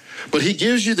 But he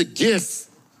gives you the gift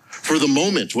for the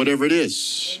moment, whatever it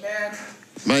is. Amen.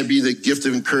 It might be the gift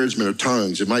of encouragement or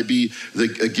tongues. It might be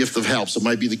a gift of helps. It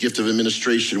might be the gift of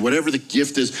administration, whatever the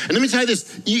gift is. And let me tell you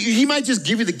this, he might just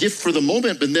give you the gift for the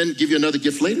moment, but then give you another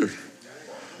gift later.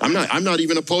 I'm not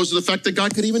even opposed to the fact that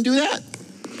God could even do that.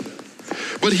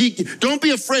 But don't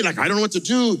be afraid, like, I don't know what to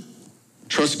do.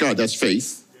 Trust God, that's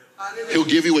faith. He'll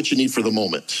give you what you need for the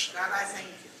moment.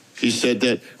 He said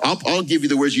that, I'll give you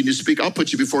the words you need to speak. I'll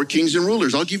put you before kings and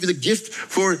rulers. I'll give you the gift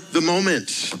for the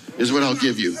moment, is what I'll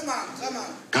give you. Come on.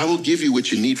 God will give you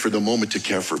what you need for the moment to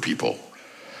care for people,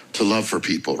 to love for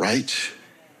people, right?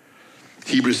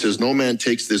 Hebrews says, no man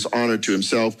takes this honor to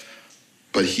himself,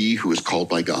 but he who is called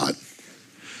by God.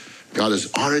 God has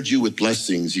honored you with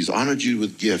blessings. He's honored you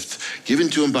with gifts given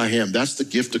to him by him. That's the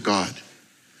gift of God.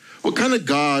 What kind of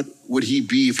God would he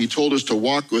be if he told us to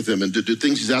walk with him and to do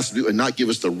things he's asked to do and not give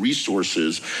us the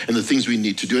resources and the things we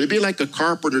need to do? It'd be like a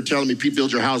carpenter telling me, Pete,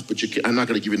 build your house, but I'm not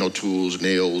going to give you no tools,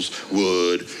 nails,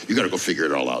 wood. You got to go figure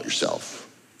it all out yourself.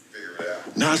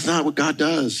 No, it's not what God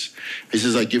does. He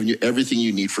says, I've given you everything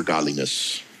you need for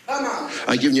godliness.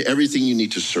 I've given you everything you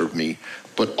need to serve me.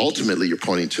 But ultimately, you're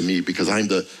pointing to me because I'm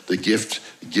the gift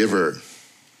giver.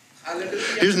 Hallelujah.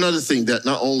 Here's another thing, that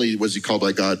not only was he called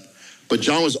by God, but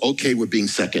John was okay with being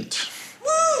second.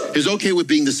 Woo! He's okay with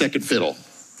being the second fiddle.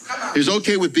 He's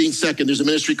okay with being second. There's a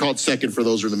ministry called Second for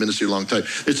those who are in the ministry a long time.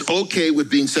 It's okay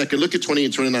with being second. Look at 20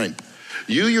 and 29.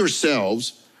 You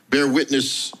yourselves bear me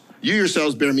witness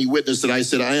that I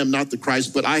said, I am not the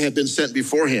Christ, but I have been sent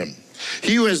before him.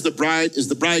 He who has the bride is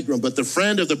the bridegroom, but the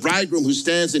friend of the bridegroom who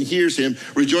stands and hears him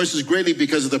rejoices greatly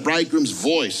because of the bridegroom's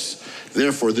voice.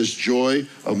 Therefore, this joy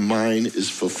of mine is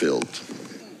fulfilled.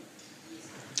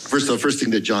 The first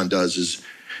thing that John does is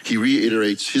he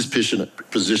reiterates his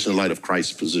position in light of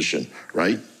Christ's position,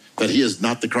 right? That he is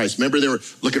not the Christ. Remember, they were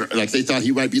looking like they thought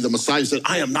he might be the Messiah. He said,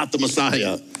 I am not the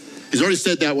Messiah. He's already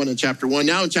said that one in chapter 1.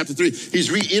 Now in chapter 3,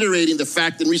 he's reiterating the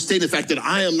fact and restating the fact that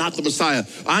I am not the Messiah.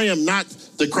 I am not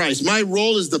the Christ. My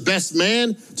role is the best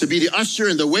man, to be the usher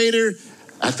and the waiter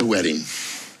at the wedding.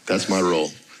 That's my role,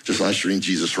 just ushering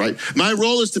Jesus, right? My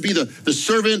role is to be the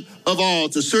servant of all,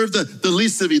 to serve the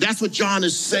least of you. That's what John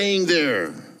is saying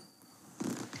there.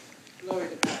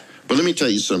 But let me tell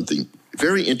you something.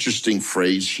 Very interesting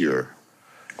phrase here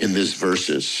in these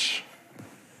verses.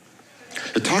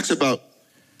 It talks about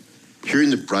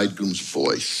hearing the bridegroom's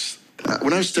voice.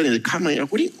 When I was studying it,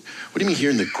 what do you mean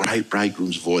hearing the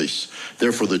bridegroom's voice?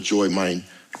 Therefore, the joy of mine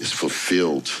is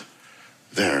fulfilled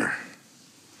there.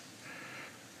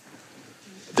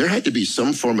 There had to be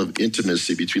some form of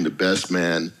intimacy between the best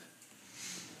man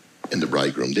and the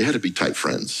bridegroom. They had to be tight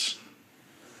friends.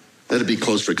 They had to be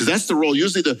close friends, because that's the role.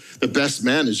 Usually the best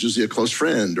man is usually a close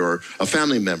friend or a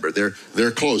family member.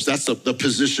 They're close. That's the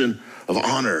position of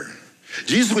honor.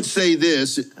 Jesus would say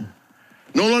this,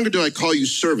 no longer do I call you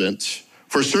servant,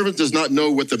 for a servant does not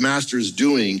know what the master is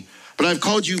doing, but I've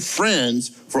called you friends,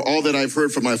 for all that I've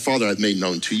heard from my Father I've made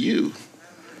known to you.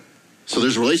 So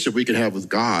there's a relationship we can have with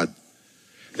God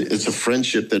It's a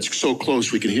friendship that's so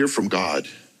close we can hear from God.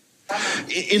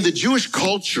 In the Jewish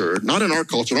culture, not in our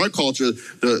culture. In our culture,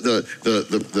 the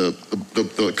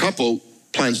couple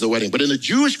plans the wedding. But in the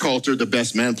Jewish culture, the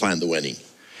best man planned the wedding.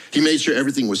 He made sure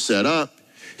everything was set up.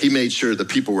 He made sure the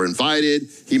people were invited.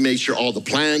 He made sure all the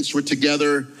plans were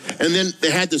together. And then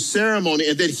they had the ceremony.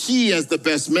 And then he, as the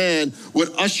best man, would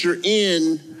usher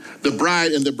in the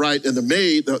bride and the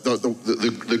maid,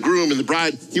 the groom and the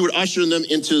bride. He would usher them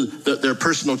into their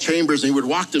personal chambers, and he would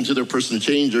walk them to their personal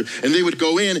chamber, and they would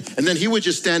go in, and then he would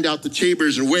just stand out the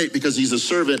chambers and wait because he's a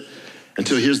servant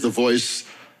until he hears the voice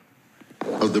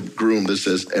of the groom that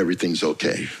says, everything's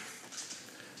okay.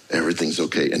 Everything's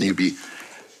okay. And he'd be,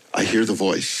 I hear the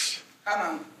voice.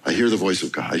 I hear the voice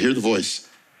of God. I hear the voice.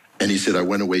 And he said, I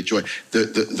went away joy.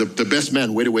 The best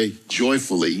man went away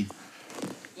joyfully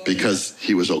because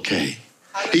he was okay.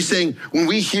 He's saying, when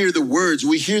we hear the words,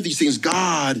 we hear these things,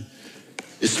 God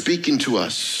is speaking to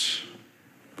us.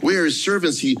 We are his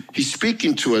servants. He's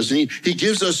speaking to us, and he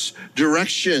gives us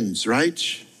directions, right?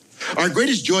 Our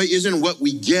greatest joy isn't what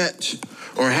we get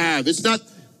or have. It's not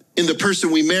in the person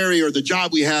we marry or the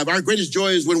job we have. Our greatest joy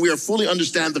is when we are fully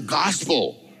understand the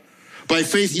gospel. By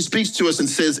faith, he speaks to us and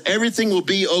says, everything will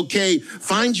be okay.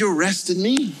 Find your rest in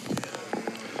me.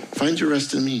 Find your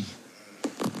rest in me.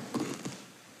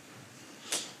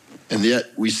 And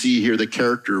yet we see here the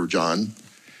character of John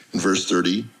in verse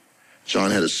 30.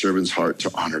 John had a servant's heart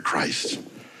to honor Christ.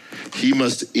 He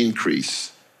must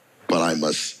increase, but I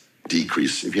must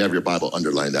decrease. If you have your Bible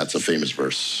underlined, that's a famous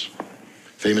verse.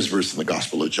 Famous verse in the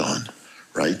Gospel of John,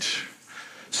 right?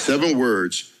 7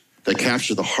 words that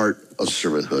capture the heart of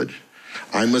servanthood.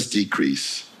 I must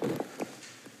decrease.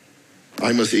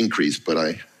 I must increase, but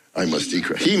I must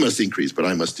decrease. He must increase, but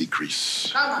I must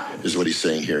decrease, is what he's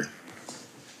saying here.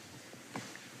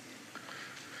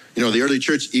 You know, the early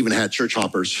church even had church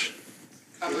hoppers.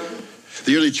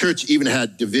 The early church even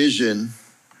had division,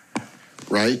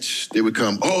 right? They would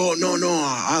come, oh, no,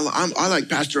 I like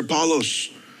Pastor Apollos.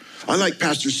 I like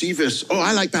Pastor Cephas. Oh,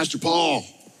 I like Pastor Paul,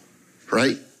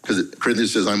 right? Because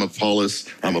Corinthians says, I'm Apollos,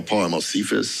 I'm a Paul, I'm a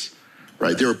Cephas,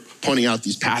 right? They were pointing out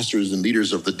these pastors and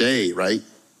leaders of the day, right?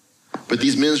 But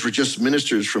these men were just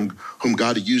ministers from whom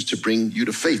God had used to bring you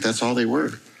to faith. That's all they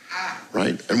were,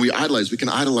 right? And we can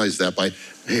idolize that by,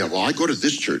 hey, well, I go to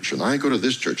this church and I go to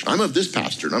this church. I'm of this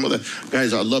pastor and I'm of that.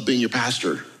 Guys, I love being your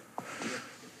pastor,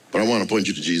 but I want to point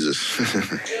you to Jesus,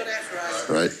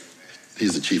 right?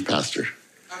 He's the chief pastor.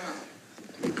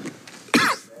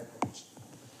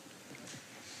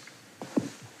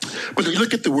 But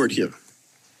look at the word here.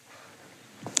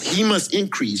 He must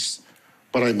increase,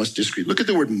 but I must decrease. Look at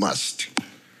the word must.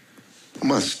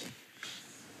 Must.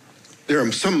 There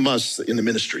are some musts in the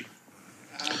ministry.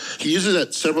 He uses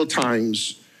that several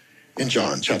times in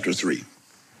John chapter 3.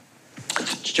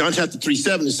 John chapter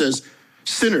 3:7, it says,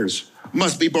 sinners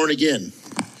must be born again.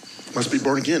 Must be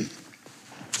born again.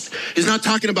 He's not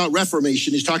talking about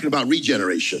reformation. He's talking about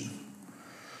regeneration.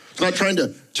 He's not trying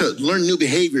to learn new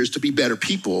behaviors to be better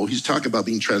people. He's talking about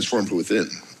being transformed from within.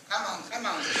 Come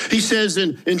on. He says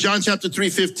in John chapter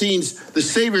 3:15, the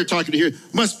Savior talking here,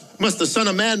 must the Son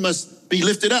of Man must be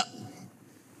lifted up.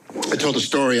 I told a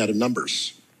story out of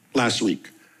Numbers last week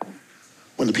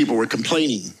when the people were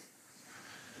complaining.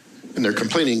 And they're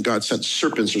complaining, God sent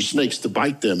serpents or snakes to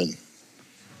bite them, and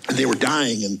they were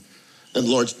dying. And the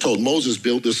Lord told Moses,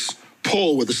 build this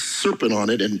pole with a serpent on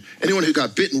it, and anyone who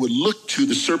got bitten would look to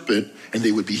the serpent and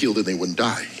they would be healed and they wouldn't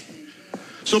die.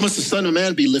 So must the Son of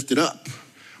Man be lifted up.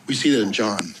 We see that in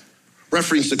John,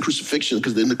 referencing the crucifixion,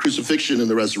 because in the crucifixion and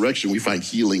the resurrection, we find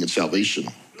healing and salvation.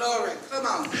 Glory, come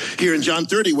on. Here in John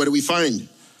 30, what do we find?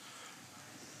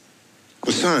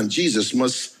 The Son, Jesus,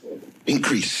 must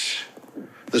increase.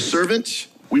 The servant,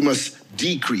 we must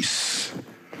decrease.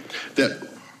 That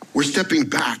we're stepping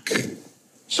back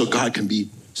so God can be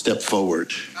step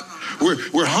forward.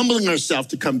 We're humbling ourselves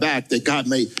to come back that God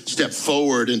may step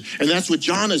forward. And that's what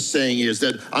John is saying is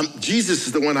that Jesus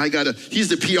is the one he's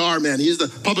the PR man. He's the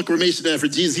public relations man for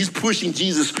Jesus. He's pushing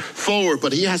Jesus forward,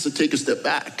 but he has to take a step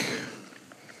back.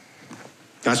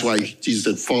 That's why Jesus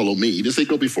said, follow me. He didn't say,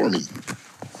 go before me.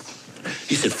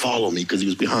 He said, follow me, because he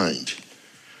was behind.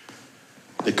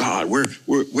 That God, we're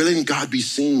letting God be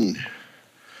seen.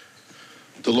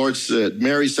 The Lord said,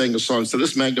 Mary sang a song, so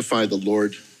let's magnify the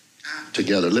Lord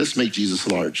together. Let's make Jesus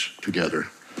large together.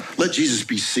 Let Jesus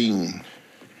be seen,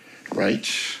 right?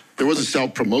 There wasn't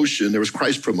self-promotion, there was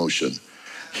Christ promotion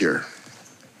here.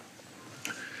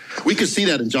 We could see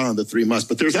that in John, the 3 musts,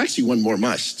 but there's actually one more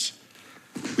must.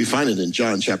 We find it in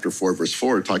John chapter 4, verse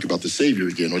 4, talking about the Savior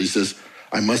again, when he says,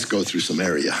 I must go through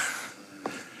Samaria.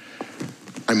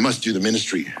 I must do the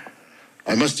ministry.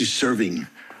 I must do serving.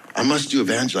 I must do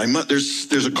evangelism.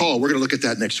 There's a call. We're going to look at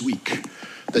that next week.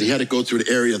 That he had to go through an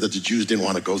area that the Jews didn't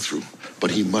want to go through,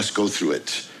 but he must go through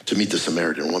it to meet the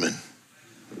Samaritan woman.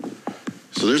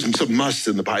 So there's some musts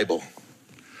in the Bible.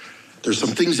 There's some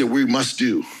things that we must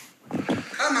do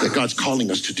that God's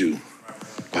calling us to do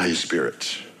by his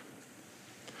Spirit.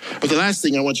 But the last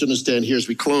thing I want you to understand here as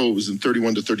we close in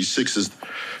 31 to 36 is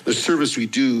the service we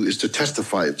do is to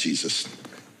testify of Jesus.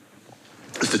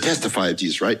 It's to testify of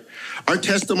Jesus, right? Our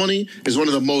testimony is one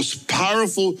of the most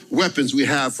powerful weapons we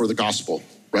have for the gospel,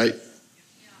 right?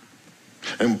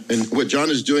 And what John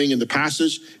is doing in the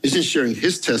passage isn't sharing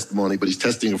his testimony, but he's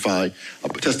testifying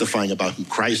about who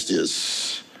Christ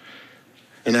is.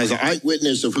 And as an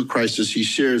eyewitness of who Christ is, he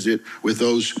shares it with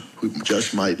those who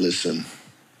just might listen.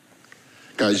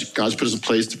 Guys, God's put us in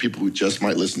place to people who just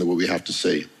might listen to what we have to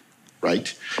say,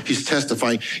 right? He's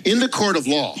testifying. In the court of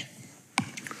law,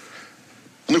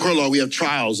 we have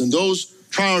trials, and those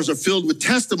trials are filled with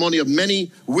testimony of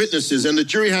many witnesses, and the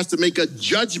jury has to make a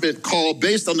judgment call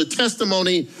based on the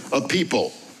testimony of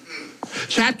people.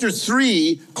 Chapter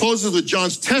 3 closes with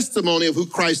John's testimony of who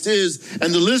Christ is,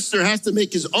 and the listener has to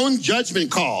make his own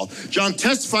judgment call. John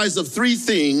testifies of 3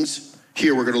 things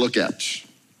here we're going to look at.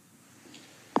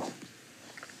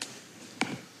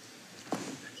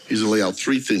 He's going to lay out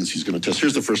 3 things he's going to test.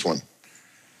 Here's the first one.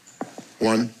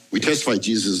 1, we testify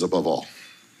Jesus is above all.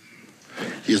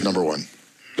 He is number 1.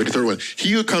 Look at the third one.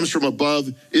 He who comes from above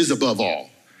is above all.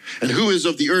 And who is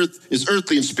of the earth is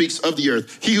earthly and speaks of the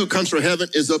earth. He who comes from heaven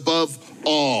is above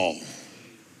all.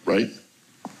 Right?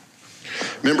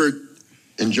 Remember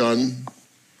in John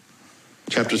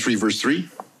chapter 3, verse 3, it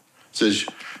says,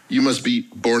 you must be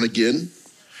born again.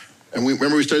 And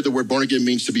we studied the word born again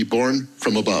means to be born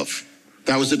from above.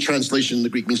 That was the translation in the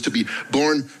Greek, means to be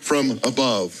born from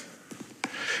above.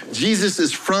 Jesus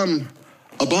is from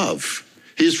above.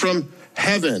 He is from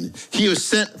heaven. He was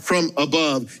sent from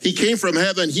above. He came from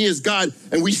heaven. He is God.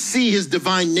 And we see his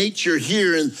divine nature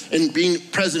here and being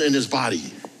present in his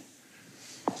body.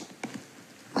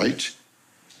 Right?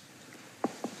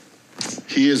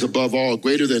 He is above all,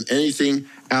 greater than anything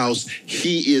else.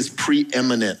 He is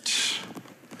preeminent.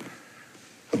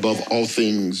 Above all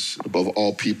things, above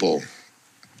all people.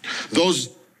 Those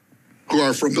who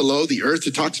are from below the earth,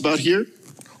 it talks about here,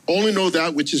 only know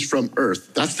that which is from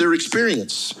earth. That's their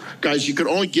experience. Guys, you can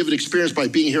only give an experience by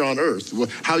being here on earth,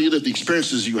 how you live, the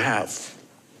experiences you have.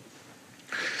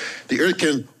 The earth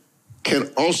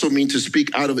can also mean to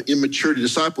speak out of immaturity.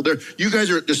 Disciple, there, you guys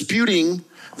are disputing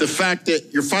the fact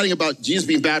that you're fighting about Jesus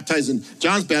being baptized and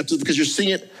John's baptism because you're seeing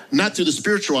it not through the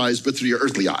spiritual eyes, but through your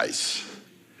earthly eyes.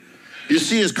 You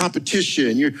see it as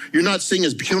competition. You're not seeing it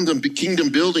as kingdom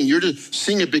building. You're just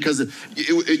seeing it because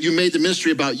you made the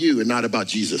ministry about you and not about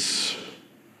Jesus.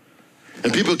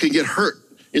 And people can get hurt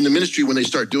in the ministry when they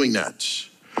start doing that.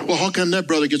 Well, how come that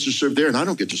brother gets to serve there and I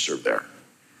don't get to serve there?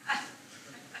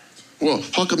 Well,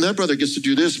 how come that brother gets to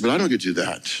do this, but I don't get to do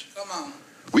that? Come on.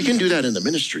 We can do that in the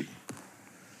ministry.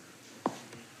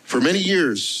 For many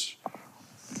years,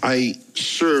 I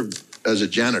served as a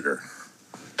janitor,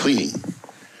 cleaning.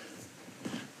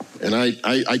 And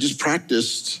I just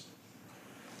practiced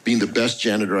being the best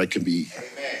janitor I can be.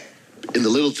 Amen. In the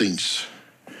little things.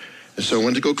 And so I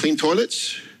went to go clean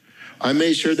toilets. I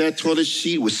made sure that toilet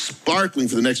seat was sparkling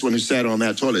for the next one who sat on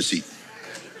that toilet seat.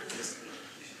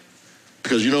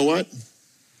 Because you know what?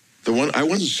 I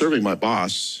wasn't serving my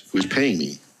boss who was paying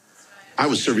me. I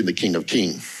was serving the King of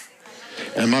Kings.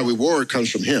 And my reward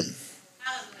comes from him.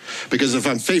 Because if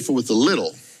I'm faithful with the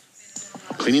little,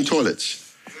 cleaning toilets,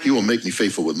 he will make me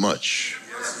faithful with much.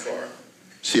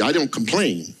 See, I don't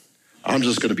complain. I'm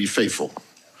just going to be faithful.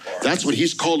 That's what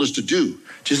he's called us to do.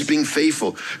 Just being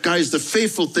faithful. Guys, the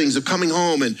faithful things of coming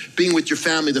home and being with your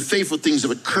family, the faithful things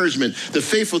of encouragement, the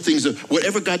faithful things of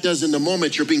whatever God does in the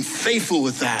moment, you're being faithful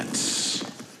with that.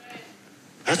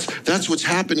 That's what's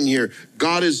happening here.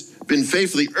 God has been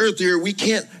faithful. The earth here, we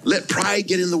can't let pride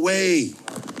get in the way.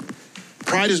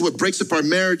 Pride is what breaks up our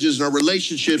marriages and our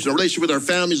relationships, and our relationship with our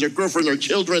families, our girlfriends, our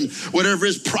children, whatever it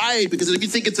is, pride. Because if you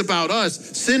think it's about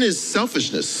us, sin is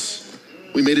selfishness.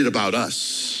 We made it about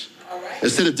us. Right.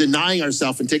 Instead of denying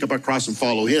ourselves and take up our cross and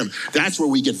follow him, that's where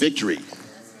we get victory.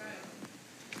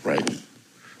 Right?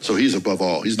 So he's above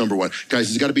all. He's number 1. Guys,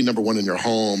 he's got to be number 1 in your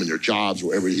home, in your jobs,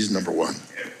 wherever. He's number 1.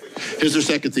 Here's the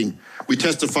second thing. We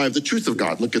testify of the truth of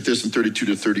God. Look at this in 32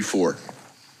 to 34.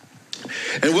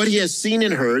 And what he has seen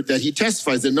and heard, that he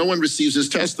testifies that no one receives his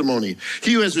testimony.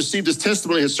 He who has received his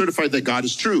testimony has certified that God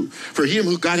is true. For him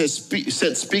who God has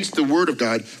sent speaks the word of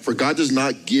God, for God does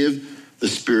not give the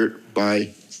Spirit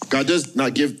by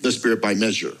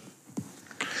measure.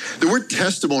 The word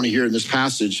testimony here in this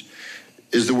passage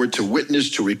is the word to witness,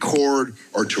 to record,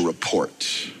 or to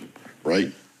report,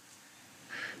 right?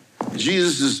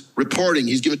 Jesus is reporting.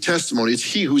 He's giving testimony. It's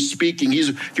he who's speaking.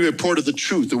 He's giving a report of the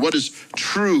truth, of what is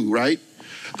true, right?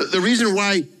 The reason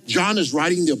why John is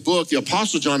writing the book, the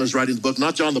Apostle John is writing the book,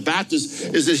 not John the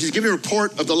Baptist, is that he's giving a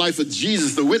report of the life of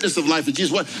Jesus, the witness of the life of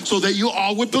Jesus, what? So that you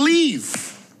all would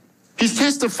believe. He's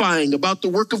testifying about the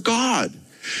work of God.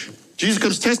 Jesus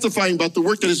comes testifying about the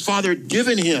work that his Father had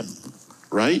given him,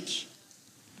 right?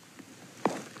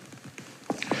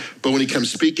 But when he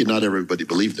comes speaking, not everybody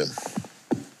believed him.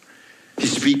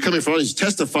 He's coming forward, he's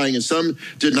testifying, and some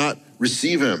did not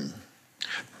receive him.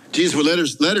 Jesus would let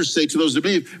us say to those who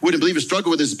wouldn't believe or struggle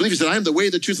with this belief, he said, I am the way,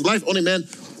 the truth, and life. Only man,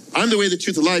 I'm the way, the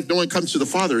truth, and life. No one comes to the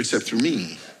Father except through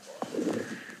me,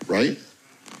 right?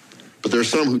 But there are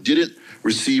some who didn't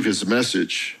receive his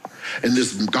message. And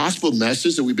this gospel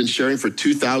message that we've been sharing for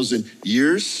 2,000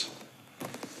 years,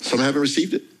 some haven't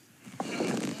received it.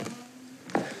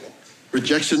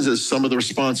 Rejections is some of the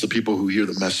response of people who hear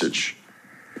the message.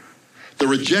 The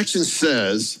rejection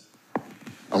says,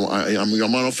 I'm going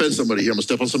to offend somebody here. I'm going to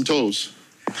step on some toes.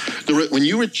 When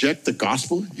you reject the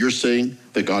gospel, you're saying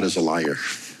that God is a liar.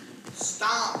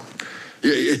 Stop.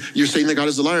 You're saying that God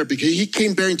is a liar because he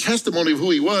came bearing testimony of who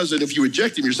he was. And if you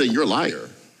reject him, you're saying you're a liar.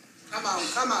 Come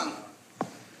on.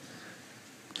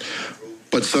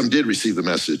 But some did receive the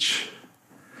message.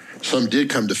 Some did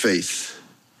come to faith.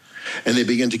 And they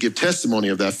began to give testimony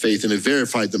of that faith, and they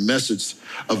verified the message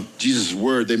of Jesus'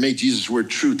 word. They made Jesus' word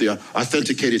truth. They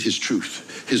authenticated his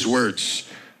truth, his words,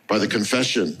 by the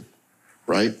confession,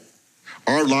 right?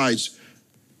 Our lives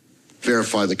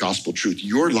verify the gospel truth.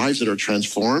 Your lives that are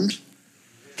transformed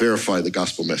verify the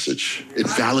gospel message. It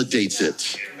validates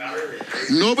it.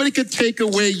 Nobody can take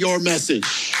away your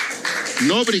message.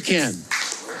 Nobody can.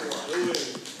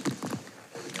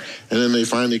 And then they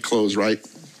finally close, right?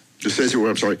 It says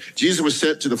here, Jesus was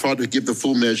sent to the Father to give the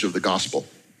full measure of the gospel.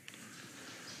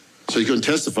 So he couldn't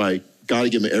testify. God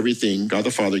had given him everything. God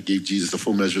the Father gave Jesus the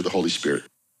full measure of the Holy Spirit.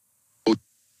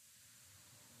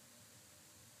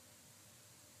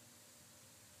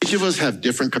 Each of us have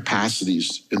different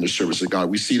capacities in the service of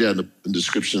God. We see that in the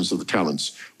descriptions of the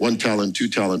talents. 1 talent, 2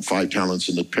 talent, 5 talents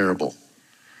in the parable,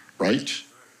 right?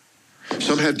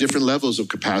 Some have different levels of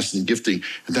capacity and gifting,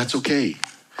 and that's okay.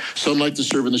 Some like to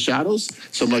serve in the shadows.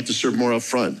 Some like to serve more up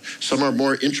front. Some are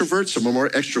more introverts. Some are more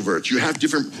extroverts. You have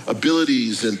different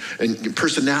abilities and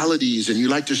personalities, and you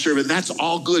like to serve, and that's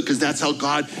all good because that's how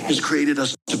God has created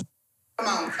us to. Come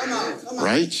on.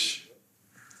 Right?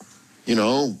 You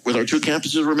know, with our 2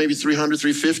 campuses, we're maybe 300,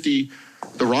 350.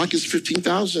 The Rock is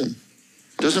 15,000.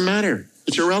 Doesn't matter.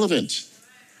 It's irrelevant.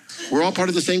 We're all part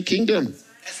of the same kingdom.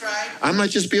 That's right. I might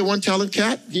just be a 1-talent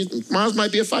cat. Miles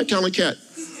might be a 5-talent cat.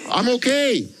 I'm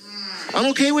okay. I'm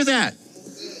okay with that.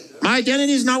 My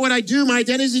identity is not what I do. My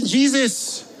identity is in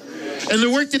Jesus and the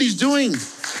work that he's doing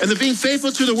and the being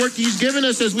faithful to the work that he's given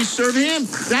us as we serve him.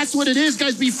 That's what it is,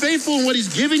 guys. Be faithful in what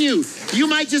he's given you. You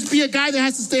might just be a guy that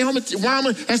has to stay home.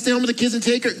 Mama has to stay home with the kids and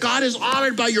take care. God is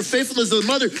honored by your faithfulness as a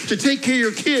mother to take care of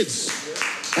your kids.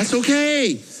 That's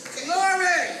okay.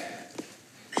 Glory.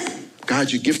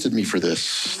 God, you gifted me for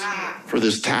this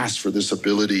task, for this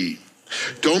ability.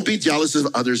 Don't be jealous of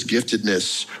others'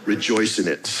 giftedness. Rejoice in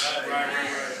it.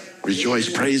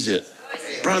 Rejoice, praise it.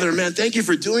 Brother, man, thank you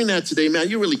for doing that today, man.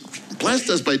 You really blessed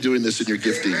us by doing this in your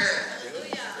gifting.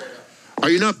 Are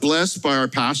you not blessed by our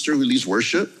pastor who leads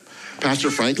worship,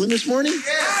 Pastor Franklin, this morning?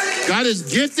 God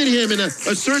has gifted him in a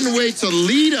certain way to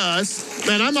lead us.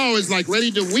 Man, I'm always like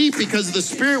ready to weep because of the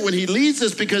Spirit when he leads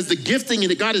us, because the gifting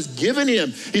that God has given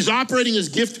him. He's operating his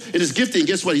gift in his gifting.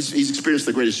 Guess what? He's experienced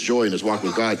the greatest joy in his walk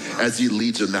with God as he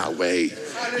leads in that way.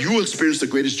 You will experience the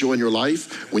greatest joy in your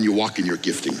life when you walk in your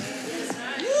gifting,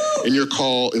 in your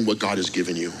call, in what God has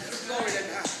given you.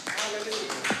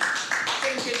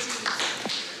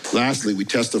 Lastly, we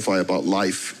testify about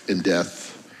life and death.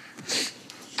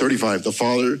 35, the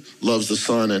Father loves the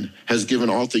Son and has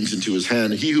given all things into his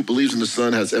hand. He who believes in the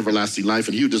Son has everlasting life,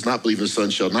 and he who does not believe in the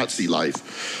Son shall not see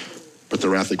life, but the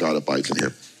wrath of God abides in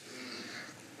him.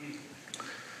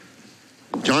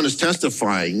 John is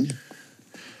testifying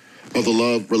of the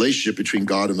love relationship between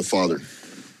God and the Father,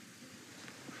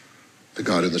 the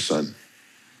God and the Son,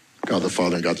 God the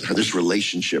Father and God the Son. This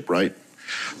relationship, right?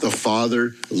 The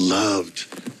Father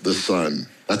loved the Son.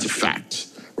 That's a fact,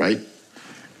 right?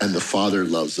 And the Father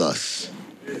loves us.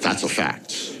 That's a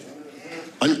fact.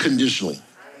 Unconditionally.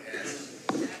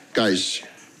 Guys,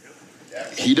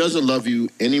 he doesn't love you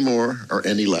any more or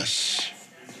any less.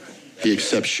 He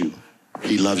accepts you.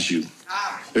 He loves you.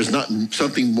 There's not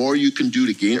something more you can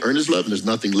do to earn his love, and there's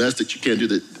nothing less that you can do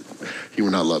he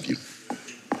will not love you.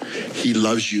 He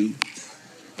loves you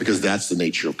because that's the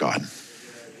nature of God. In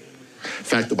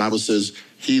fact, the Bible says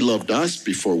he loved us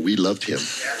before we loved him.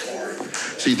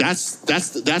 See, that's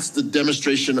the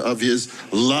demonstration of his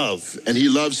love. And he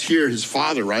loves here his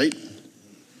Father, right?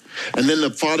 And then the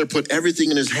Father put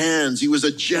everything in his hands. He was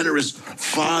a generous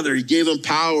Father. He gave him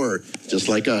power. Just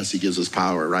like us, he gives us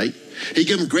power, right? He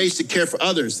gave him grace to care for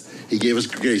others. He gave us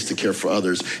grace to care for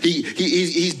others.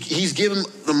 He's given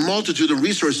the multitude of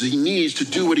resources he needs to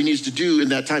do what he needs to do in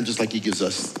that time, just like he gives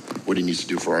us what he needs to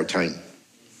do for our time.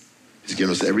 He's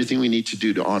given us everything we need to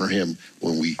do to honor him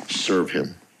when we serve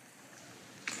him.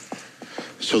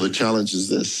 So the challenge is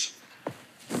this.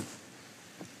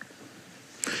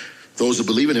 Those who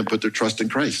believe in him put their trust in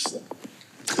Christ.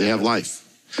 They have life.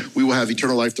 We will have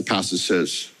eternal life, the passage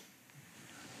says.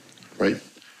 Right?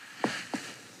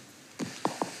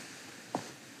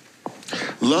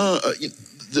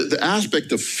 The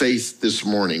aspect of faith this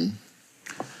morning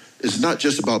is not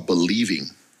just about believing.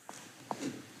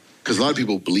 Because a lot of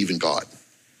people believe in God.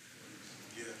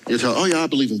 You tell, oh yeah, I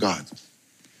believe in God.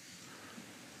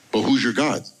 But who's your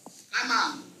God? Come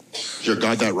on. Is your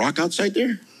God that rock outside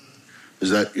there?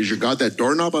 Is your God that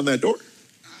doorknob on that door?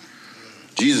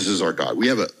 Jesus is our God. We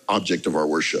have an object of our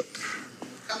worship.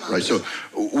 Right? So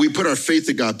we put our faith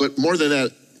in God, but more than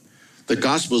that, the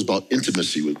gospel is about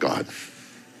intimacy with God,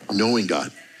 knowing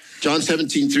God. John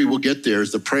 17:3, we'll get there,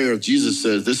 is the prayer of Jesus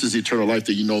says, this is eternal life,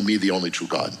 that you know me, the only true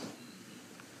God.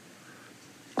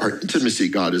 Our intimacy,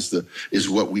 God, is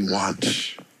what we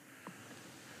want.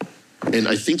 And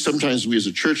I think sometimes we as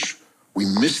a church, we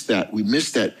miss that. We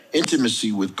miss that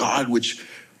intimacy with God, which,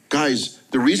 guys,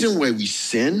 the reason why we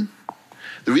sin,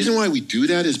 the reason why we do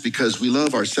that is because we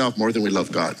love ourselves more than we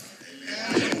love God.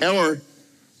 Or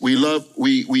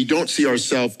we don't see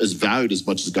ourselves as valued as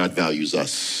much as God values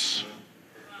us.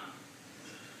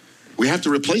 We have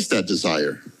to replace that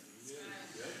desire.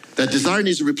 That desire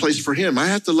needs to be replaced for him. I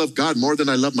have to love God more than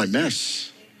I love my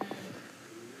mess.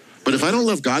 But if I don't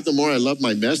love God the more I love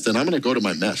my mess, then I'm going to go to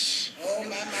my mess.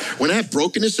 When I have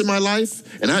brokenness in my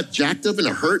life and I have jacked up and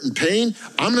a hurt and pain,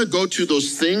 I'm going to go to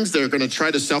those things that are going to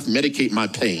try to self-medicate my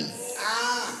pain.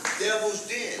 Devil's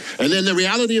den. And then the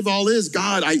reality of all is,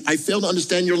 God, I fail to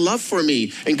understand your love for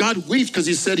me. And God weeps because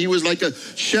he said he was like a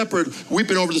shepherd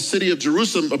weeping over the city of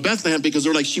Jerusalem, of Bethlehem, because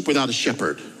they're like sheep without a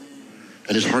shepherd.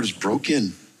 And his heart is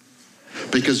broken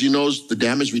because he knows the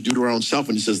damage we do to our own self.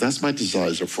 And he says, that's my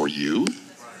desires are for you.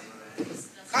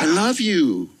 I love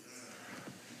you.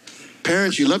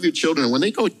 Parents, you love your children. And when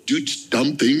they go do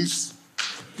dumb things,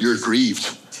 you're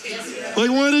grieved. Like,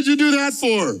 what did you do that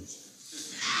for?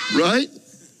 Right?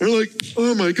 They're like,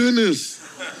 oh my goodness.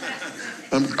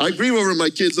 I grieve over my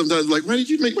kids sometimes. Like, why'd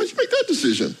you make that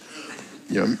decision?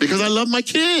 Yeah, because I love my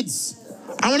kids.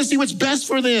 I want to see what's best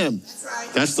for them.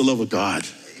 That's the love of God.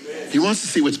 He wants to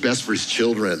see what's best for his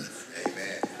children.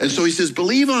 And so he says,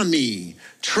 believe on me.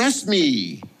 Trust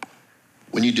me.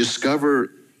 When you discover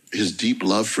his deep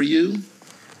love for you,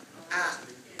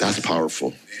 that's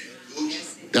powerful.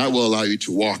 That will allow you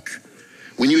to walk.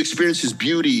 When you experience his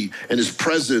beauty and his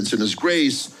presence and his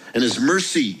grace and his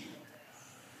mercy,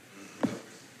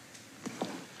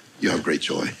 you have great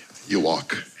joy. You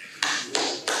walk.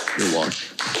 You walk.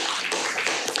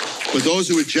 But those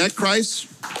who reject Christ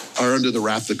are under the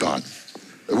wrath of God.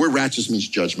 The word wrath just means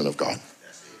judgment of God.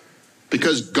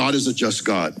 Because God is a just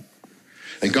God.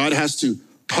 And God has to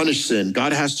punish sin.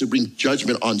 God has to bring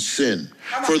judgment on sin.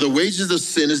 For the wages of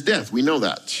sin is death. We know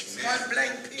that.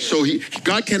 So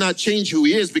God cannot change who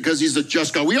he is because he's a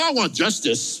just God. We all want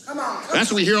justice.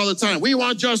 That's what we hear all the time. We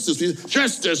want justice.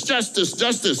 Justice, justice,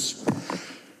 justice.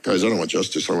 Guys, I don't want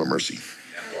justice. I want mercy.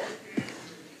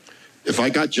 If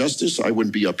I got justice, I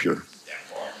wouldn't be up here.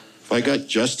 If I got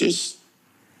justice,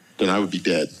 then I would be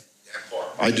dead.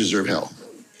 I deserve hell.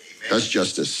 That's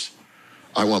justice.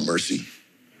 I want mercy.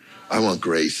 I want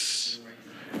grace.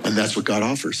 And that's what God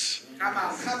offers.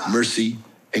 Mercy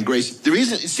and grace. The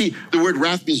reason, see, the word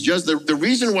wrath means judge. The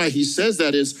reason why he says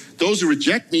that is those who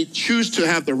reject me choose to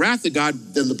have the wrath of God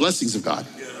than the blessings of God.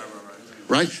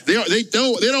 Right? They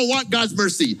don't want God's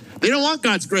mercy. They don't want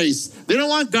God's grace. They don't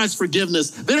want God's forgiveness.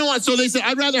 So they say,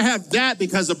 I'd rather have that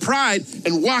because of pride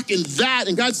and walk in that.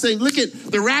 And God's saying, look at,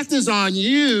 the wrath is on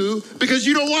you because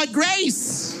you don't want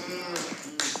grace.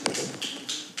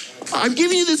 I'm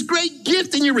giving you this great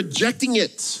gift and you're rejecting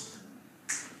it.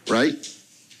 Right?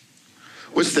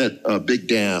 What's that big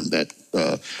dam, that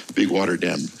big water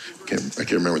dam? I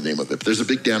can't remember the name of it. But there's a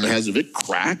big dam that has, if it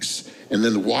cracks and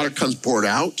then the water comes poured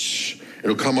out,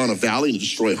 it'll come on a valley and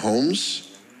destroy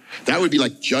homes. That would be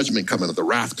like judgment coming, the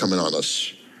wrath coming on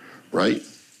us, right?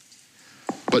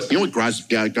 But you know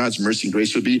what God's mercy and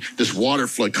grace would be? This water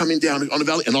flood coming down on the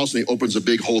valley, and also he opens a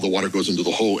big hole. The water goes into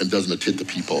the hole and doesn't hit the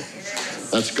people.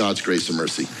 That's God's grace and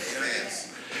mercy.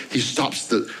 He stops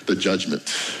the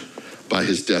judgment by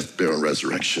his death, burial, and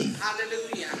resurrection.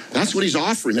 Hallelujah. That's what he's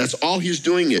offering. That's all he's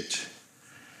doing it.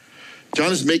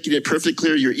 John is making it perfectly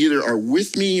clear. You either are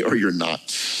with me or you're not.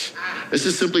 This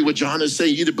is simply what John is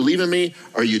saying. You either believe in me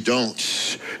or you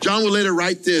don't. John will later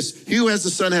write this: he who has the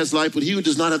Son has life, but he who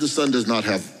does not have the Son does not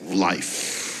have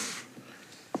life.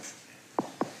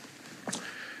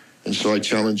 And so I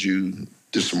challenge you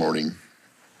this morning.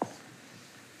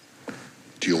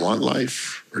 Do you want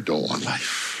life or don't want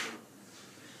life?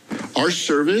 Our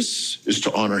service is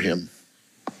to honor him.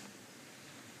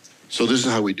 So this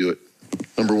is how we do it.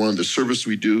 Number one, the service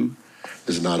we do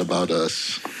is not about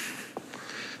us.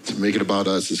 To make it about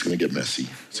us, it's going to get messy.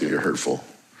 It's going to get hurtful.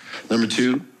 Number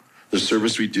two, the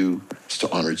service we do is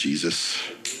to honor Jesus.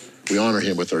 We honor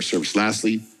him with our service.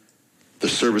 Lastly, the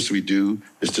service we do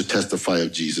is to testify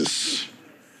of Jesus.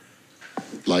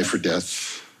 Life or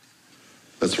death.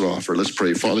 That's what I offer. Let's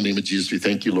pray. Father, in the name of Jesus, we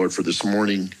thank you, Lord, for this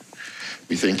morning.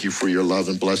 We thank you for your love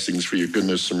and blessings, for your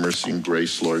goodness and mercy and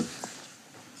grace, Lord.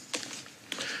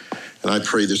 And I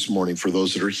pray this morning for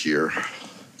those that are here.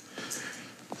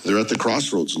 They're at the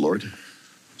crossroads, Lord.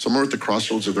 Some are at the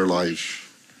crossroads of their life.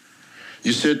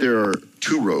 You said there are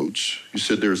two roads. You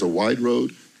said there's a wide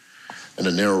road and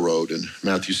a narrow road in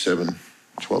Matthew 7,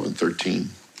 12 and 13.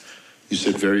 You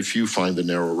said very few find the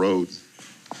narrow road.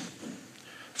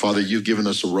 Father, you've given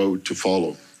us a road to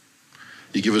follow.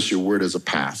 You give us your word as a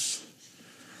path.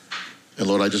 And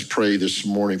Lord, I just pray this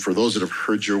morning for those that have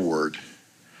heard your word.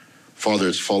 Father,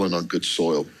 it's fallen on good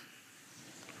soil.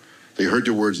 They heard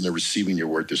your words and they're receiving your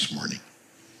word this morning.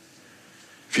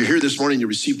 If you're here this morning, you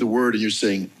received the word and you're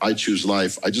saying, I choose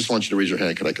life. I just want you to raise your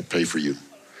hand. I could pray for you.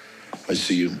 I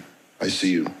see you. I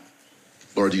see you.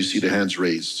 Lord, do you see the hands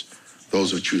raised?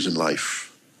 Those who are choosing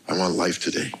life. I want life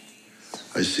today.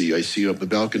 I see you up the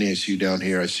balcony. I see you down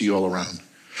here. I see you all around.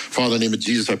 Father, in the name of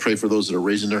Jesus, I pray for those that are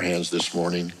raising their hands this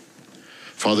morning.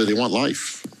 Father, they want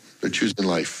life. They're choosing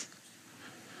life.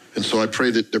 And so I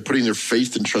pray that they're putting their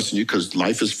faith and trust in you, because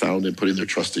life is found in putting their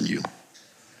trust in you.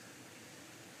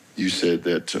 You said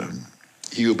that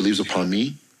he who believes upon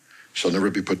me shall never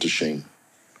be put to shame.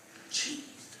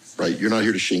 Right? You're not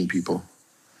here to shame people.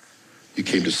 You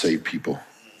came to save people.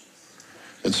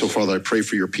 And so, Father, I pray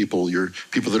for your people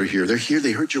that are here. They're here.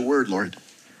 They heard your word, Lord.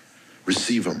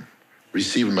 Receive them.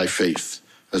 Receive them by faith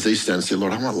as they stand and say,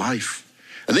 Lord, I want life.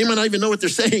 And they might not even know what they're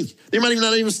saying. They might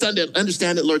not even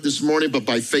understand it, Lord, this morning, but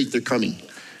by faith they're coming.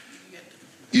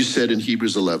 You said in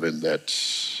Hebrews 11 that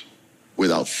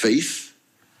without faith,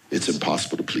 it's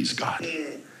impossible to please God.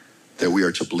 That we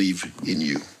are to believe in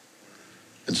you.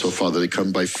 And so, Father, they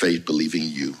come by faith, believing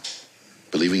in you,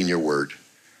 believing in your word.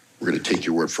 We're going to take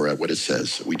your word for what it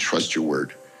says. We trust your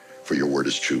word, for your word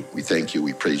is true. We thank you,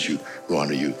 we praise you, we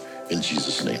honor you. In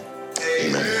Jesus' name,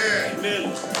 amen.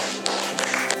 Amen.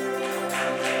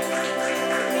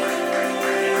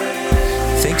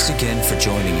 Thanks again for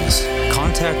joining us.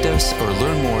 Contact us or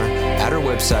learn more at our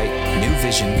website,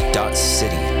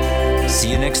 newvision.city. See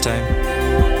you next time.